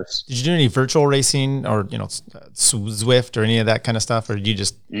most of those. Did you do any virtual racing or, Zwift or any of that kind of stuff? Or did you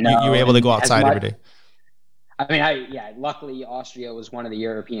just, you were able to go outside every day? I mean, luckily Austria was one of the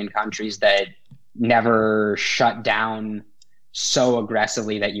European countries that never shut down so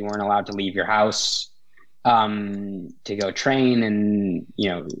aggressively that you weren't allowed to leave your house to go train. And,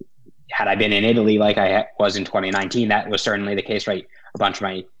 had I been in Italy like I was in 2019, that was certainly the case, right? A bunch of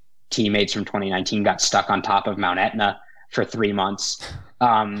my teammates from 2019 got stuck on top of Mount Etna for 3 months,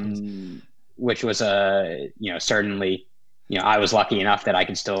 which was certainly, I was lucky enough that I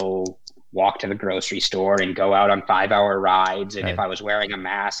could still walk to the grocery store and go out on 5-hour rides. And if I was wearing a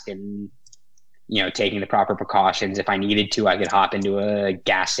mask and, taking the proper precautions, if I needed to, I could hop into a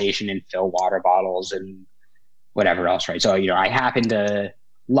gas station and fill water bottles and whatever else, right? So, I happened to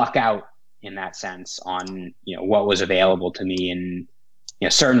luck out in that sense on, what was available to me. And,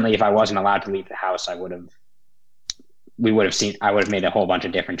 certainly if I wasn't allowed to leave the house, I would have made a whole bunch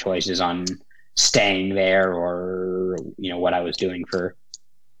of different choices on staying there or, what I was doing for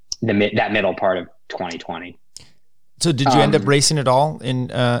that middle part of 2020. So did you end up racing at all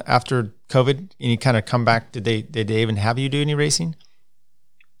in after COVID and you kind of come back? Did they even have you do any racing?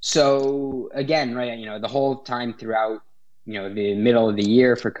 So again, right, the whole time throughout, the middle of the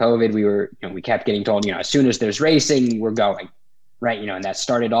year for COVID, we kept getting told, as soon as there's racing, we're going, right? And that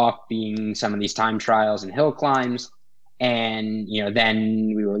started off being some of these time trials and hill climbs. And,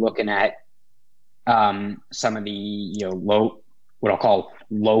 then we were looking at some of the, what I'll call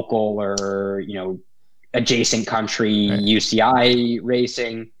local or, adjacent country UCI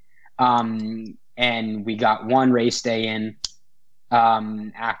racing. And we got one race day in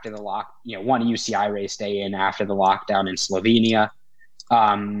after the one UCI race day in after the lockdown in Slovenia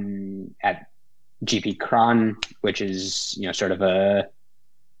at GP Kranj, which is, sort of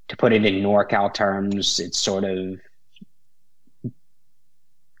to put it in NorCal terms, it's sort of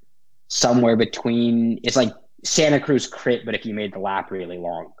somewhere between, it's like Santa Cruz Crit, but if you made the lap really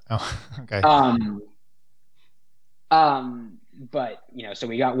long. Oh, okay. But, so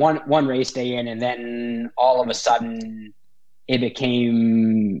we got one race day in, and then all of a sudden it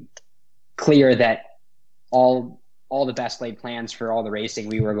became clear that all the best laid plans for all the racing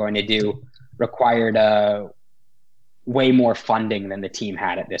we were going to do required way more funding than the team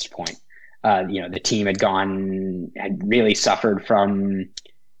had at this point. The team had really suffered from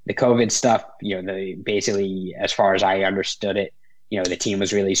the COVID stuff. Basically, as far as I understood it, the team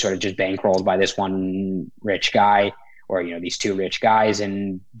was really sort of just bankrolled by this one rich guy or, these two rich guys,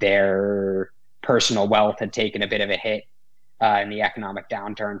 and their personal wealth had taken a bit of a hit in the economic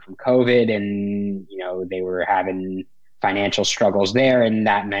downturn from COVID. And, they were having financial struggles there. And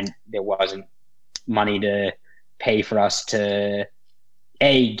that meant there wasn't money to pay for us to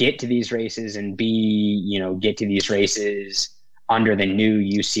A, get to these races, and B, get to these races under the new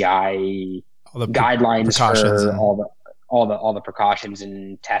UCI guidelines for all the precautions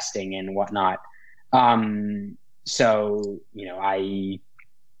and testing and whatnot. So,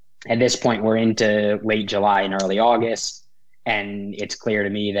 at this point we're into late July and early August, and it's clear to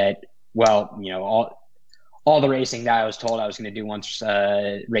me that, all the racing that I was told I was going to do once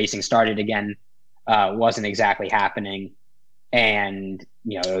racing started again wasn't exactly happening. And,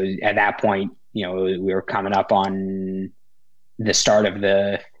 at that point, we were coming up on the start of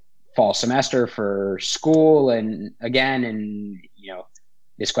the fall semester for school. And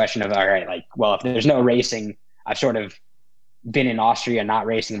this question of, all right, if there's no racing, I've sort of been in Austria not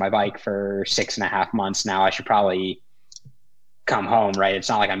racing my bike for 6.5 months now. I should probably come home, right? It's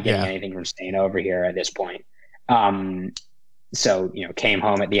not like I'm getting anything from staying over here at this point. So, came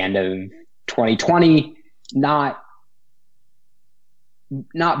home at the end of 2020, not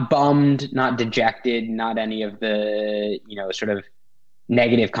bummed, not dejected, not any of the, sort of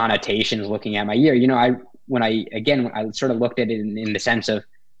negative connotations looking at my year. I sort of looked at it in the sense of,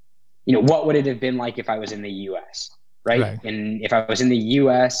 what would it have been like if I was in the US, right? And if I was in the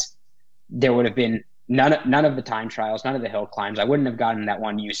US, there would have been none of the time trials, none of the hill climbs. I wouldn't have gotten that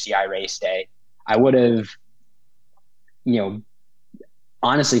one UCI race day. I would have,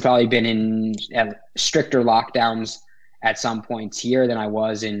 honestly probably been in stricter lockdowns at some points here than I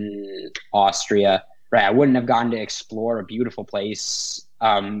was in Austria, right? I wouldn't have gotten to explore a beautiful place,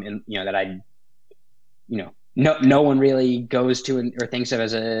 that no one really goes to or thinks of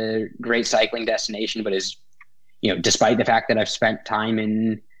as a great cycling destination, but is, despite the fact that I've spent time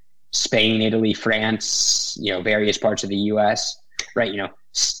in Spain, Italy, France, various parts of the US, right?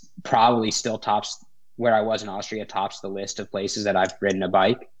 Probably still tops where I was in Austria, tops the list of places that I've ridden a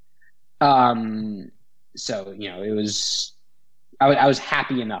bike. So, it was, I was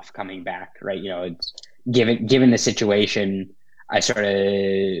happy enough coming back, right? You know, it's given the situation, I sort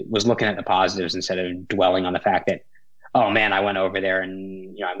of was looking at the positives instead of dwelling on the fact that, oh man, I went over there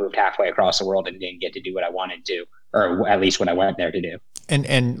and, you know, I moved halfway across the world and didn't get to do what I wanted to, or at least what I went there to do.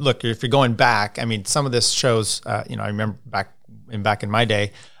 And look, if you're going back, I mean, some of this shows, you know, I remember back in my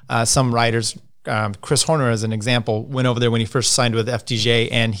day, some writers, Chris Horner as an example, went over there when he first signed with FDJ,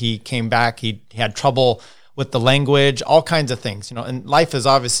 and he came back. He had trouble with the language, all kinds of things, you know, and life is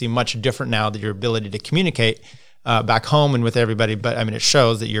obviously much different now, that your ability to communicate back home and with everybody. But I mean, it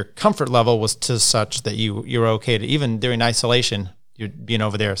shows that your comfort level was to such that you're okay to, even during isolation, you're being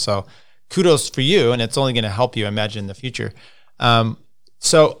over there. So kudos for you. And it's only going to help you, I imagine, in the future.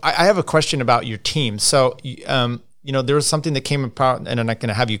 So I have a question about your team. So, you know, there was something that came about, and I'm not going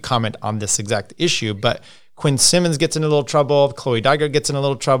to have you comment on this exact issue, but Quinn Simmons gets in a little trouble, Chloe Dygert gets in a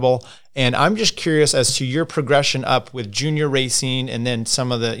little trouble, and I'm just curious as to your progression up with junior racing, and then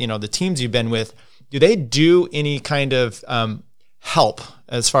some of the, you know, the teams you've been with. Do they do any kind of help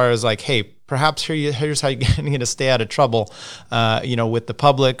as far as like, hey, perhaps here's how you're going to stay out of trouble, you know, with the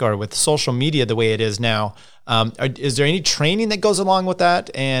public or with social media the way it is now? Is there any training that goes along with that?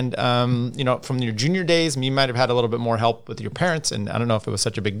 And, you know, from your junior days, you might have had a little bit more help with your parents, and I don't know if it was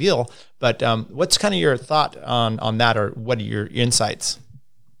such a big deal, but what's kind of your thought on that, or what are your insights?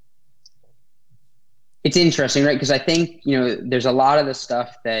 It's interesting, right? Because I think, you know, there's a lot of the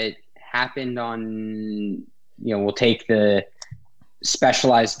stuff that happened on, you know, we'll take the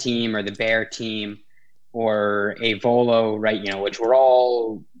Specialized team or the Bear team or a Volo, right? You know, which were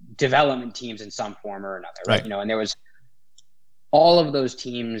all development teams in some form or another, right? You know, and there was, all of those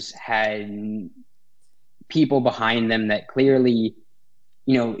teams had people behind them that clearly,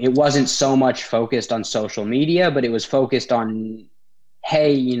 you know, it wasn't so much focused on social media, but it was focused on,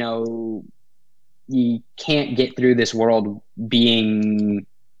 hey, you know, you can't get through this world being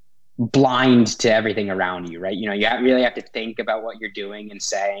blind to everything around you, right? You know, you really have to think about what you're doing and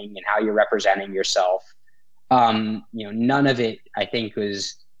saying and how you're representing yourself. You know, none of it, I think,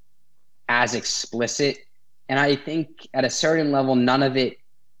 was as explicit. And I think at a certain level, none of it,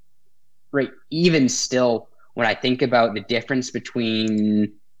 right, even still, when I think about the difference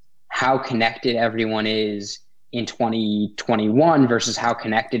between how connected everyone is in 2021 versus how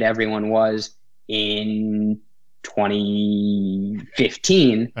connected everyone was in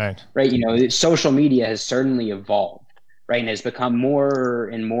 2015, right? You know, social media has certainly evolved, right? And has become more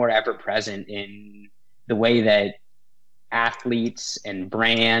and more ever present in the way that athletes and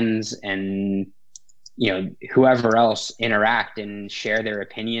brands and, you know, whoever else interact and share their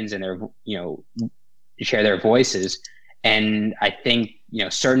opinions and their, you know, share their voices. And I think, you know,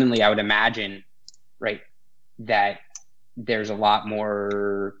 certainly I would imagine, right, that there's a lot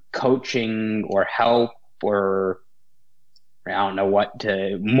more coaching or help, or I don't know what,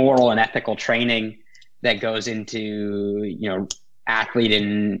 moral and ethical training that goes into, you know, athlete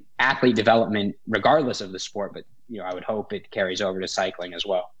development, regardless of the sport. But, you know, I would hope it carries over to cycling as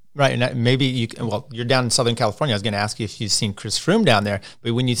well. Right. And maybe you're down in Southern California. I was going to ask you if you've seen Chris Froome down there,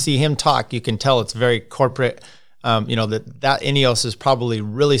 but when you see him talk, you can tell it's very corporate. You know, that Ineos has probably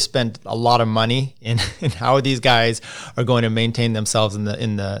really spent a lot of money in how these guys are going to maintain themselves in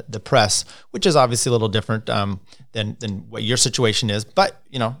the press, which is obviously a little different than what your situation is. But,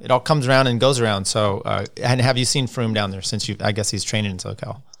 you know, it all comes around and goes around. So, and have you seen Froome down there since I guess he's training in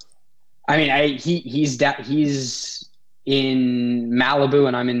SoCal? I mean, he's in Malibu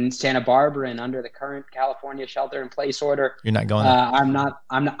and I'm in Santa Barbara, and under the current California shelter-in-place order, you're not going there.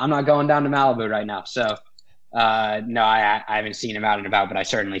 I'm not going down to Malibu right now. So. No, I haven't seen him out and about, but I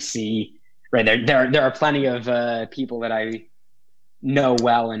certainly see, right, there are plenty of people that I know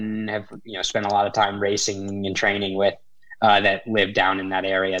well and have, you know, spent a lot of time racing and training with that live down in that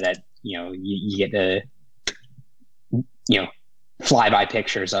area, that, you know, you get the, you know, flyby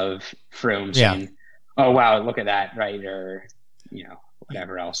pictures of Froome saying, oh wow, look at that, right, or, you know,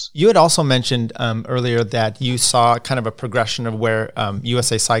 whatever else. You had also mentioned earlier that you saw kind of a progression of where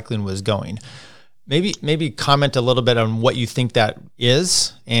USA Cycling was going. Maybe comment a little bit on what you think that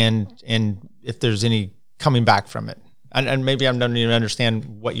is, and if there's any coming back from it. And maybe I don't even understand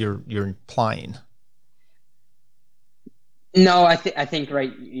what you're implying. No, I think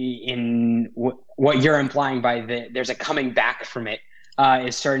right in what you're implying by there's a coming back from it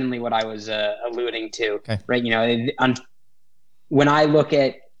is certainly what I was alluding to. Okay. Right, you know, when I look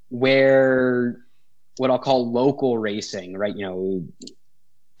at what I'll call local racing, right, you know,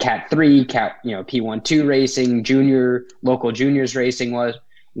 Cat 3, you know, P12 racing, local juniors racing was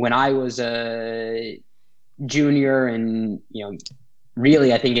when I was a junior, and, you know,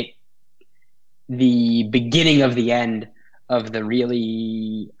 really I think the beginning of the end of the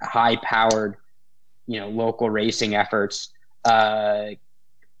really high-powered, local racing efforts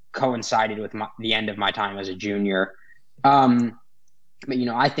coincided with the end of my time as a junior. But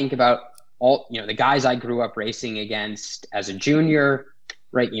I think about all the guys I grew up racing against as a junior,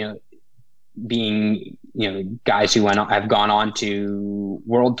 right? Being guys who have gone on to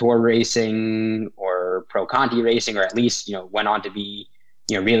World Tour racing or Pro Conti racing, or at least went on to be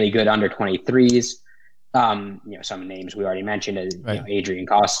really good under 23s. Some names we already mentioned, as right. Adrian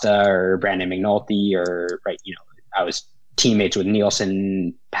Costa or Brandon McNulty, or I was teammates with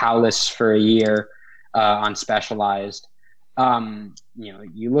Nielsen Paulus for a year on Specialized.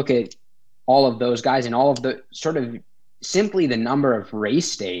 You look at all of those guys and all of the sort of simply the number of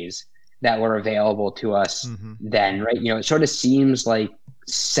race days that were available to us then, right? It sort of seems like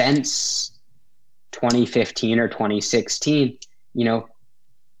since 2015 or 2016,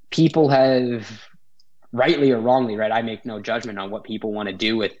 people have, rightly or wrongly, right? I make no judgment on what people want to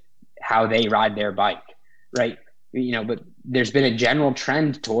do with how they ride their bike, right? But there's been a general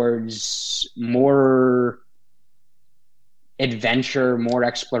trend towards more adventure, more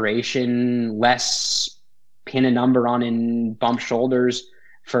exploration, less pin a number on and bump shoulders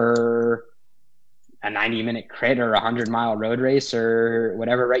for a 90-minute crit or 100-mile road race or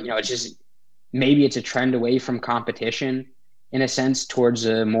whatever, right? It's just, maybe it's a trend away from competition in a sense towards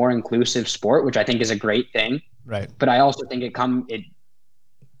a more inclusive sport, which I think is a great thing. Right. But I also think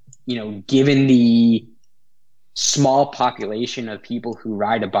given the small population of people who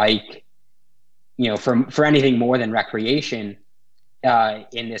ride a bike, for anything more than recreation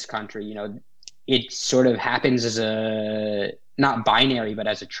in this country, it sort of happens as a, not binary, but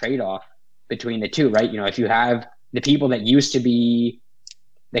as a trade-off between the two, right? If you have the people that used to be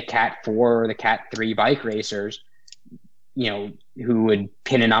the Cat 4 or the Cat 3 bike racers, who would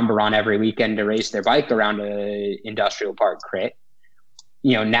pin a number on every weekend to race their bike around a industrial park crit,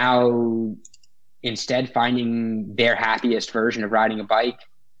 now instead finding their happiest version of riding a bike,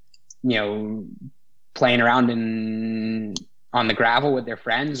 playing around on the gravel with their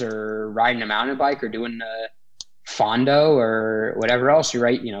friends, or riding a mountain bike, or doing a Fondo or whatever else, you're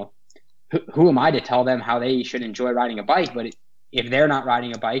right. Who am I to tell them how they should enjoy riding a bike? But if they're not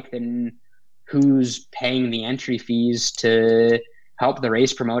riding a bike, then who's paying the entry fees to help the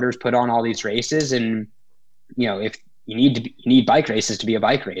race promoters put on all these races? And, if you need bike races to be a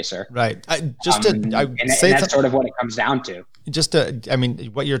bike racer. Right. And that's sort of what it comes down to.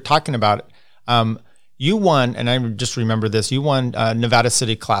 What you're talking about, you won, and I just remember this, you won Nevada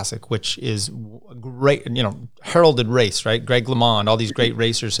City Classic, which is a great, heralded race, right? Greg LeMond, all these great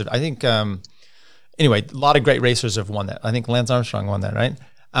racers. I think, anyway, a lot of great racers have won that. I think Lance Armstrong won that, right?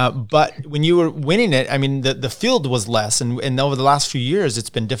 But when you were winning it, the field was less, and over the last few years,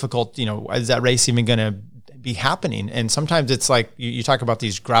 it's been difficult, is that race even going to be happening? And sometimes it's like, you talk about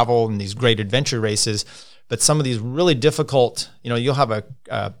these gravel and these great adventure races, but some of these really difficult, you'll have a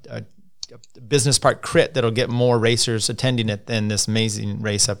business park crit that'll get more racers attending it than this amazing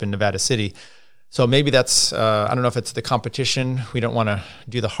race up in Nevada City. So maybe that's, I don't know if it's the competition. We don't want to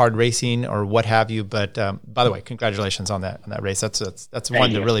do the hard racing or what have you, but by the way, congratulations on that race. That's one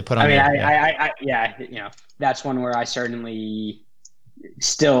to really put on. That's one where I certainly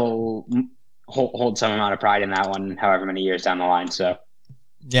still hold some amount of pride in that one, however many years down the line. So,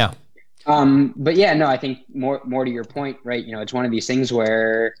 yeah. But yeah, no, I think more to your point, right? It's one of these things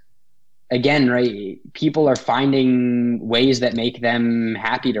where, again, right, people are finding ways that make them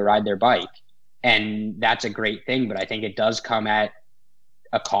happy to ride their bike. And that's a great thing. But I think it does come at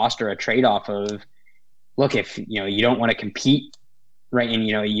a cost or a trade-off of, look, if, you don't want to compete, right. And,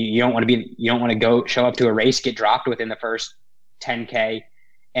 you don't want to go show up to a race, get dropped within the first 10K,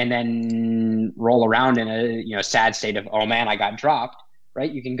 and then roll around in a, sad state of, oh man, I got dropped,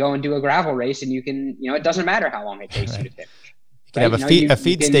 right. You can go and do a gravel race, and you can, it doesn't matter how long it takes you to finish. You can have a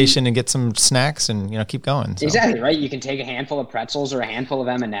feed station and get some snacks and, keep going. So. Exactly, right? You can take a handful of pretzels or a handful of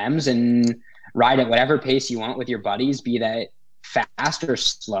M&Ms and ride at whatever pace you want with your buddies, be that fast or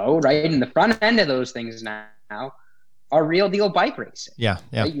slow, right? And the front end of those things now are real deal bike racing. Yeah.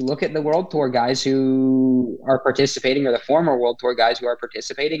 Right? You look at the World Tour guys who are participating, or the former World Tour guys who are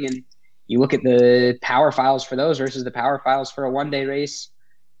participating, and you look at the power files for those versus the power files for a one-day race,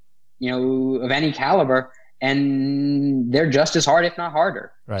 of any caliber, and they're just as hard, if not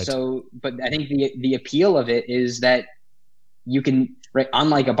harder. Right. So, but I think the appeal of it is that you can, right,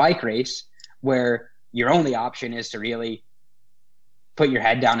 unlike a bike race where your only option is to really put your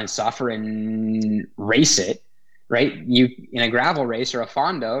head down and suffer and race it, right? You, in a gravel race or a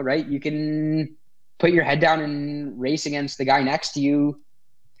Fondo, right, you can put your head down and race against the guy next to you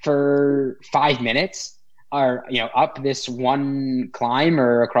for 5 minutes, are, up this one climb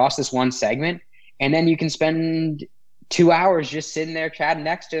or across this one segment, and then you can spend 2 hours just sitting there chatting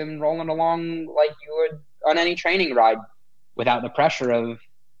next to him, rolling along like you would on any training ride without the pressure of,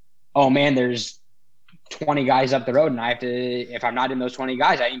 oh man, there's 20 guys up the road and I have to, if I'm not in those 20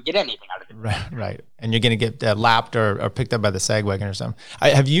 guys, I didn't get anything out of it. Right. And you're going to get lapped or picked up by the sag wagon or something.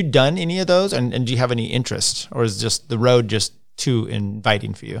 Have you done any of those? And do you have any interest, or is just the road just too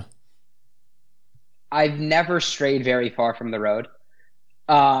inviting for you? I've never strayed very far from the road.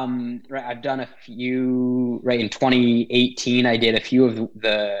 Right, I've done a few, right, in 2018, I did a few of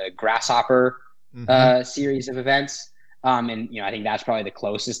the Grasshopper series of events. And, I think that's probably the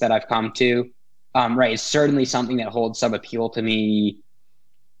closest that I've come to. Right. It's certainly something that holds some appeal to me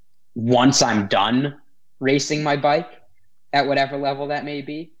once I'm done racing my bike at whatever level that may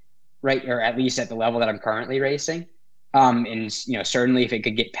be, right? Or at least at the level that I'm currently racing. And, certainly if it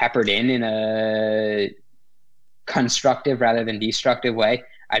could get peppered in a constructive rather than destructive way,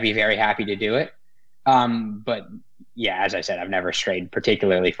 I'd be very happy to do it. But yeah, as I said, I've never strayed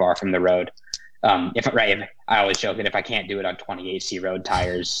particularly far from the road. If I always joke that if I can't do it on 28C road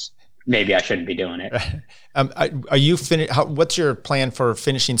tires, maybe I shouldn't be doing it. Are you what's your plan for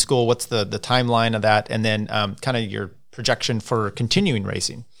finishing school? What's the timeline of that? And then kind of your projection for continuing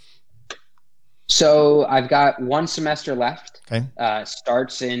racing? So I've got one semester left. Okay.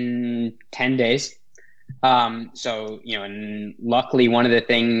 Starts in 10 days. And luckily one of the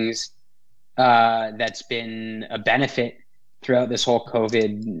things that's been a benefit throughout this whole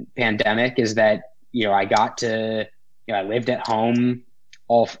COVID pandemic is that, I got to, I lived at home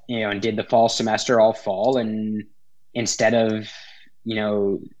all, and did the fall semester all fall. And instead of,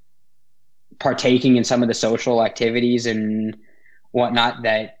 partaking in some of the social activities and whatnot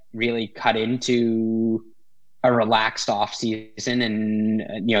that really cut into a relaxed off season and,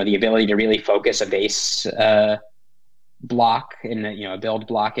 the ability to really focus a base block and, a build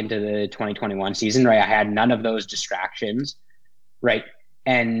block into the 2021 season, right? I had none of those distractions, right?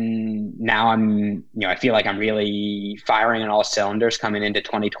 And now I'm, I feel like I'm really firing on all cylinders coming into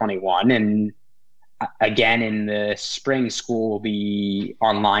 2021. And again, in the spring, school will be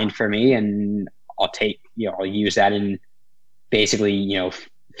online for me, and I'll use that and basically,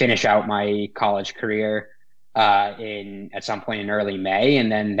 finish out my college career at some point in early May.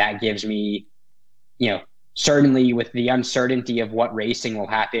 And then that gives me, certainly with the uncertainty of what racing will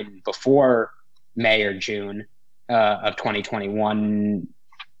happen before May or June of 2021,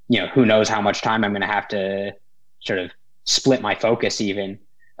 who knows how much time I'm going to have to sort of split my focus even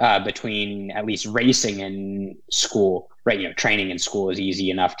between at least racing and school, right? Training and school is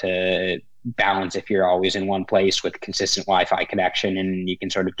easy enough to balance if you're always in one place with consistent Wi-Fi connection and you can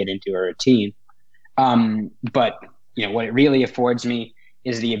sort of get into a routine. But what it really affords me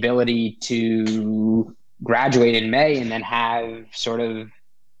is the ability to graduate in May and then have sort of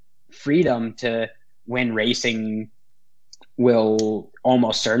freedom to, when racing will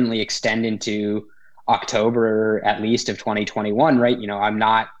almost certainly extend into October at least of 2021, right? I'm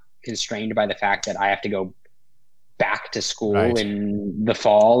not constrained by the fact that I have to go back to school in the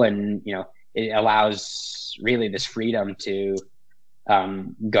fall, and it allows really this freedom to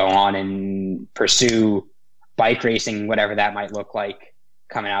go on and pursue bike racing, whatever that might look like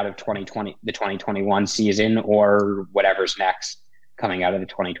coming out of the 2021 season, or whatever's next coming out of the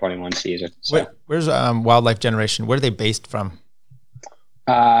 2021 season. So, where's Wildlife Generation? Where are they based from?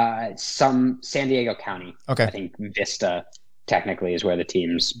 Some San Diego County. Okay. I think Vista technically is where the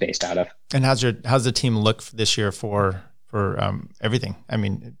team's based out of. And how's the team look this year for everything? I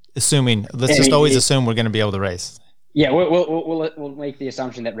mean, assume we're going to be able to race. Yeah, we'll make the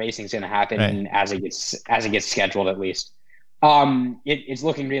assumption that racing's going to happen as it gets scheduled, at least. It's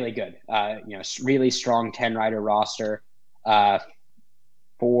looking really good. Really strong 10 rider roster.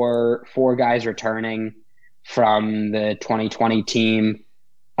 Four guys returning from the 2020 team.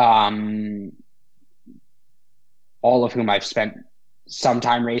 All of whom I've spent some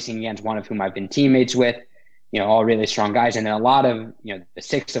time racing against, one of whom I've been teammates with, all really strong guys. And then a lot of, the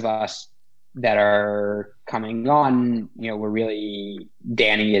six of us that are coming on,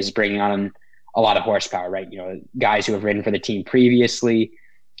 Danny is bringing on a lot of horsepower, right? Guys who have ridden for the team previously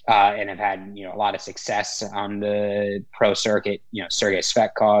and have had, a lot of success on the pro circuit, Sergei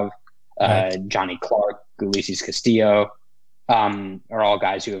Svetkov, Johnny Clark, Ulises Castillo, are all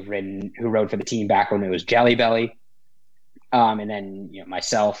guys who rode for the team back when it was Jelly Belly. And then,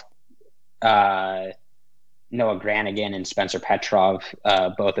 myself, Noah Granigan and Spencer Petrov,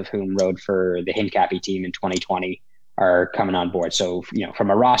 both of whom rode for the Hincapie team in 2020, are coming on board. So, from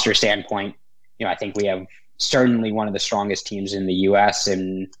a roster standpoint, I think we have certainly one of the strongest teams in the U.S.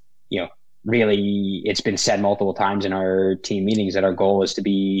 and, really, it's been said multiple times in our team meetings that our goal is to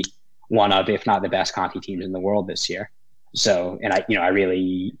be one of, if not the best Conti teams in the world this year. So, and I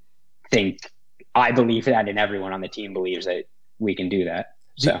really think, I believe that, and everyone on the team believes that we can do that.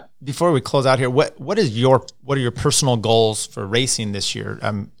 So before we close out here, what are your personal goals for racing this year?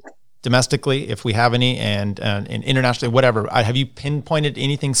 Domestically, if we have any, and internationally, whatever. Have you pinpointed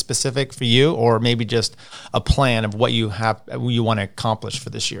anything specific for you, or maybe just a plan of what you want to accomplish for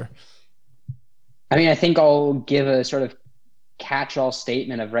this year? I mean, I think I'll give a sort of catch-all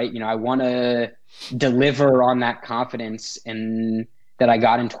statement of, right, I want to deliver on that confidence and that I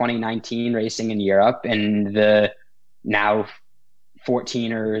got in 2019 racing in Europe, and the now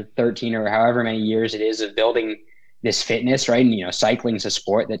 14 or 13 or however many years it is of building this fitness, right? And, cycling is a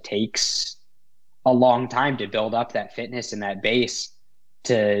sport that takes a long time to build up that fitness and that base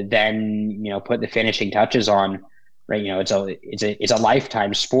to then, put the finishing touches on, right? It's a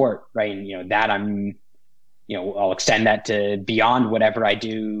lifetime sport, right? And, that I'm, I'll extend that to beyond whatever I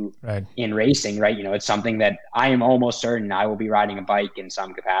do in racing, right? It's something that I am almost certain I will be riding a bike in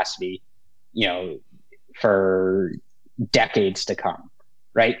some capacity, for decades to come,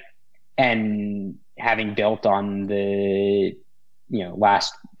 right? And having built on the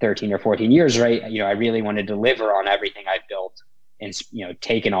last 13 or 14 years, right, I really want to deliver on everything I've built, and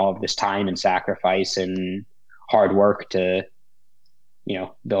taken all of this time and sacrifice and hard work to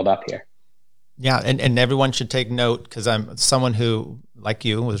build up here. Yeah, and everyone should take note, because I'm someone who, like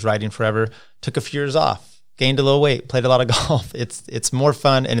you, was riding forever, took a few years off, gained a little weight, played a lot of golf. It's more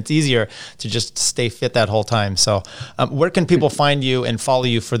fun, and it's easier to just stay fit that whole time. So where can people find you and follow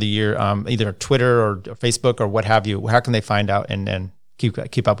you for the year, either Twitter or Facebook or what have you? How can they find out and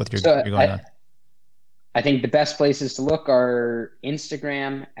keep up with your going on? I think the best places to look are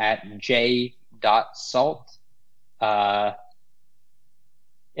Instagram at j.salt.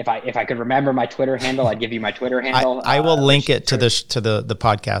 If I could remember my Twitter handle, I'd give you my Twitter handle. I will link it to the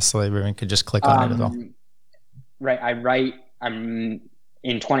podcast, so everyone could just click on it as well. Right. In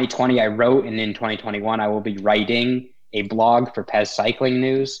 2020 I wrote, and in 2021 I will be writing a blog for Pez Cycling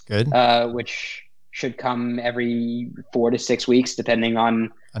News. Good. Which should come every 4 to 6 weeks, depending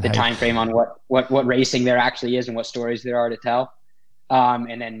on the time frame on what racing there actually is and what stories there are to tell.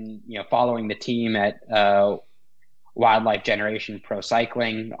 And then, following the team at Wildlife Generation Pro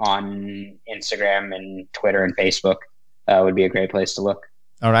Cycling on Instagram and Twitter and Facebook would be a great place to look.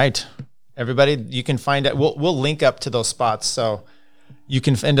 All right, everybody, you can find it. We'll link up to those spots, so you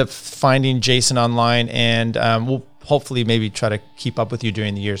can end up finding Jason online, and we'll hopefully maybe try to keep up with you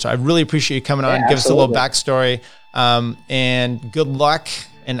during the year. So I really appreciate you coming on, give us a little backstory, and good luck.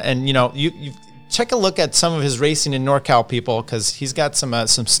 And you check a look at some of his racing in NorCal, people, because he's got some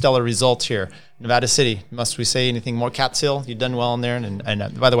stellar results here. Nevada City, must we say anything more? Cat's Hill, you've done well in there.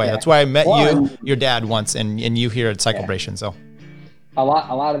 And by the way, that's why I met your dad once, and you here at Cyclebration. So a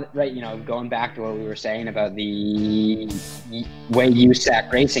lot of, right, going back to what we were saying about the way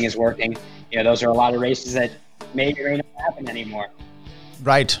USAC racing is working, those are a lot of races that maybe may not happen anymore.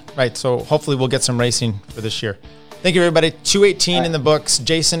 Right. So hopefully we'll get some racing for this year. Thank you, everybody. 218 in the books.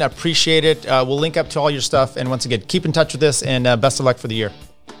 Jason, appreciate it. We'll link up to all your stuff. And once again, keep in touch with us, and best of luck for the year.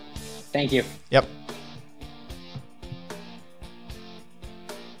 Thank you. Yep.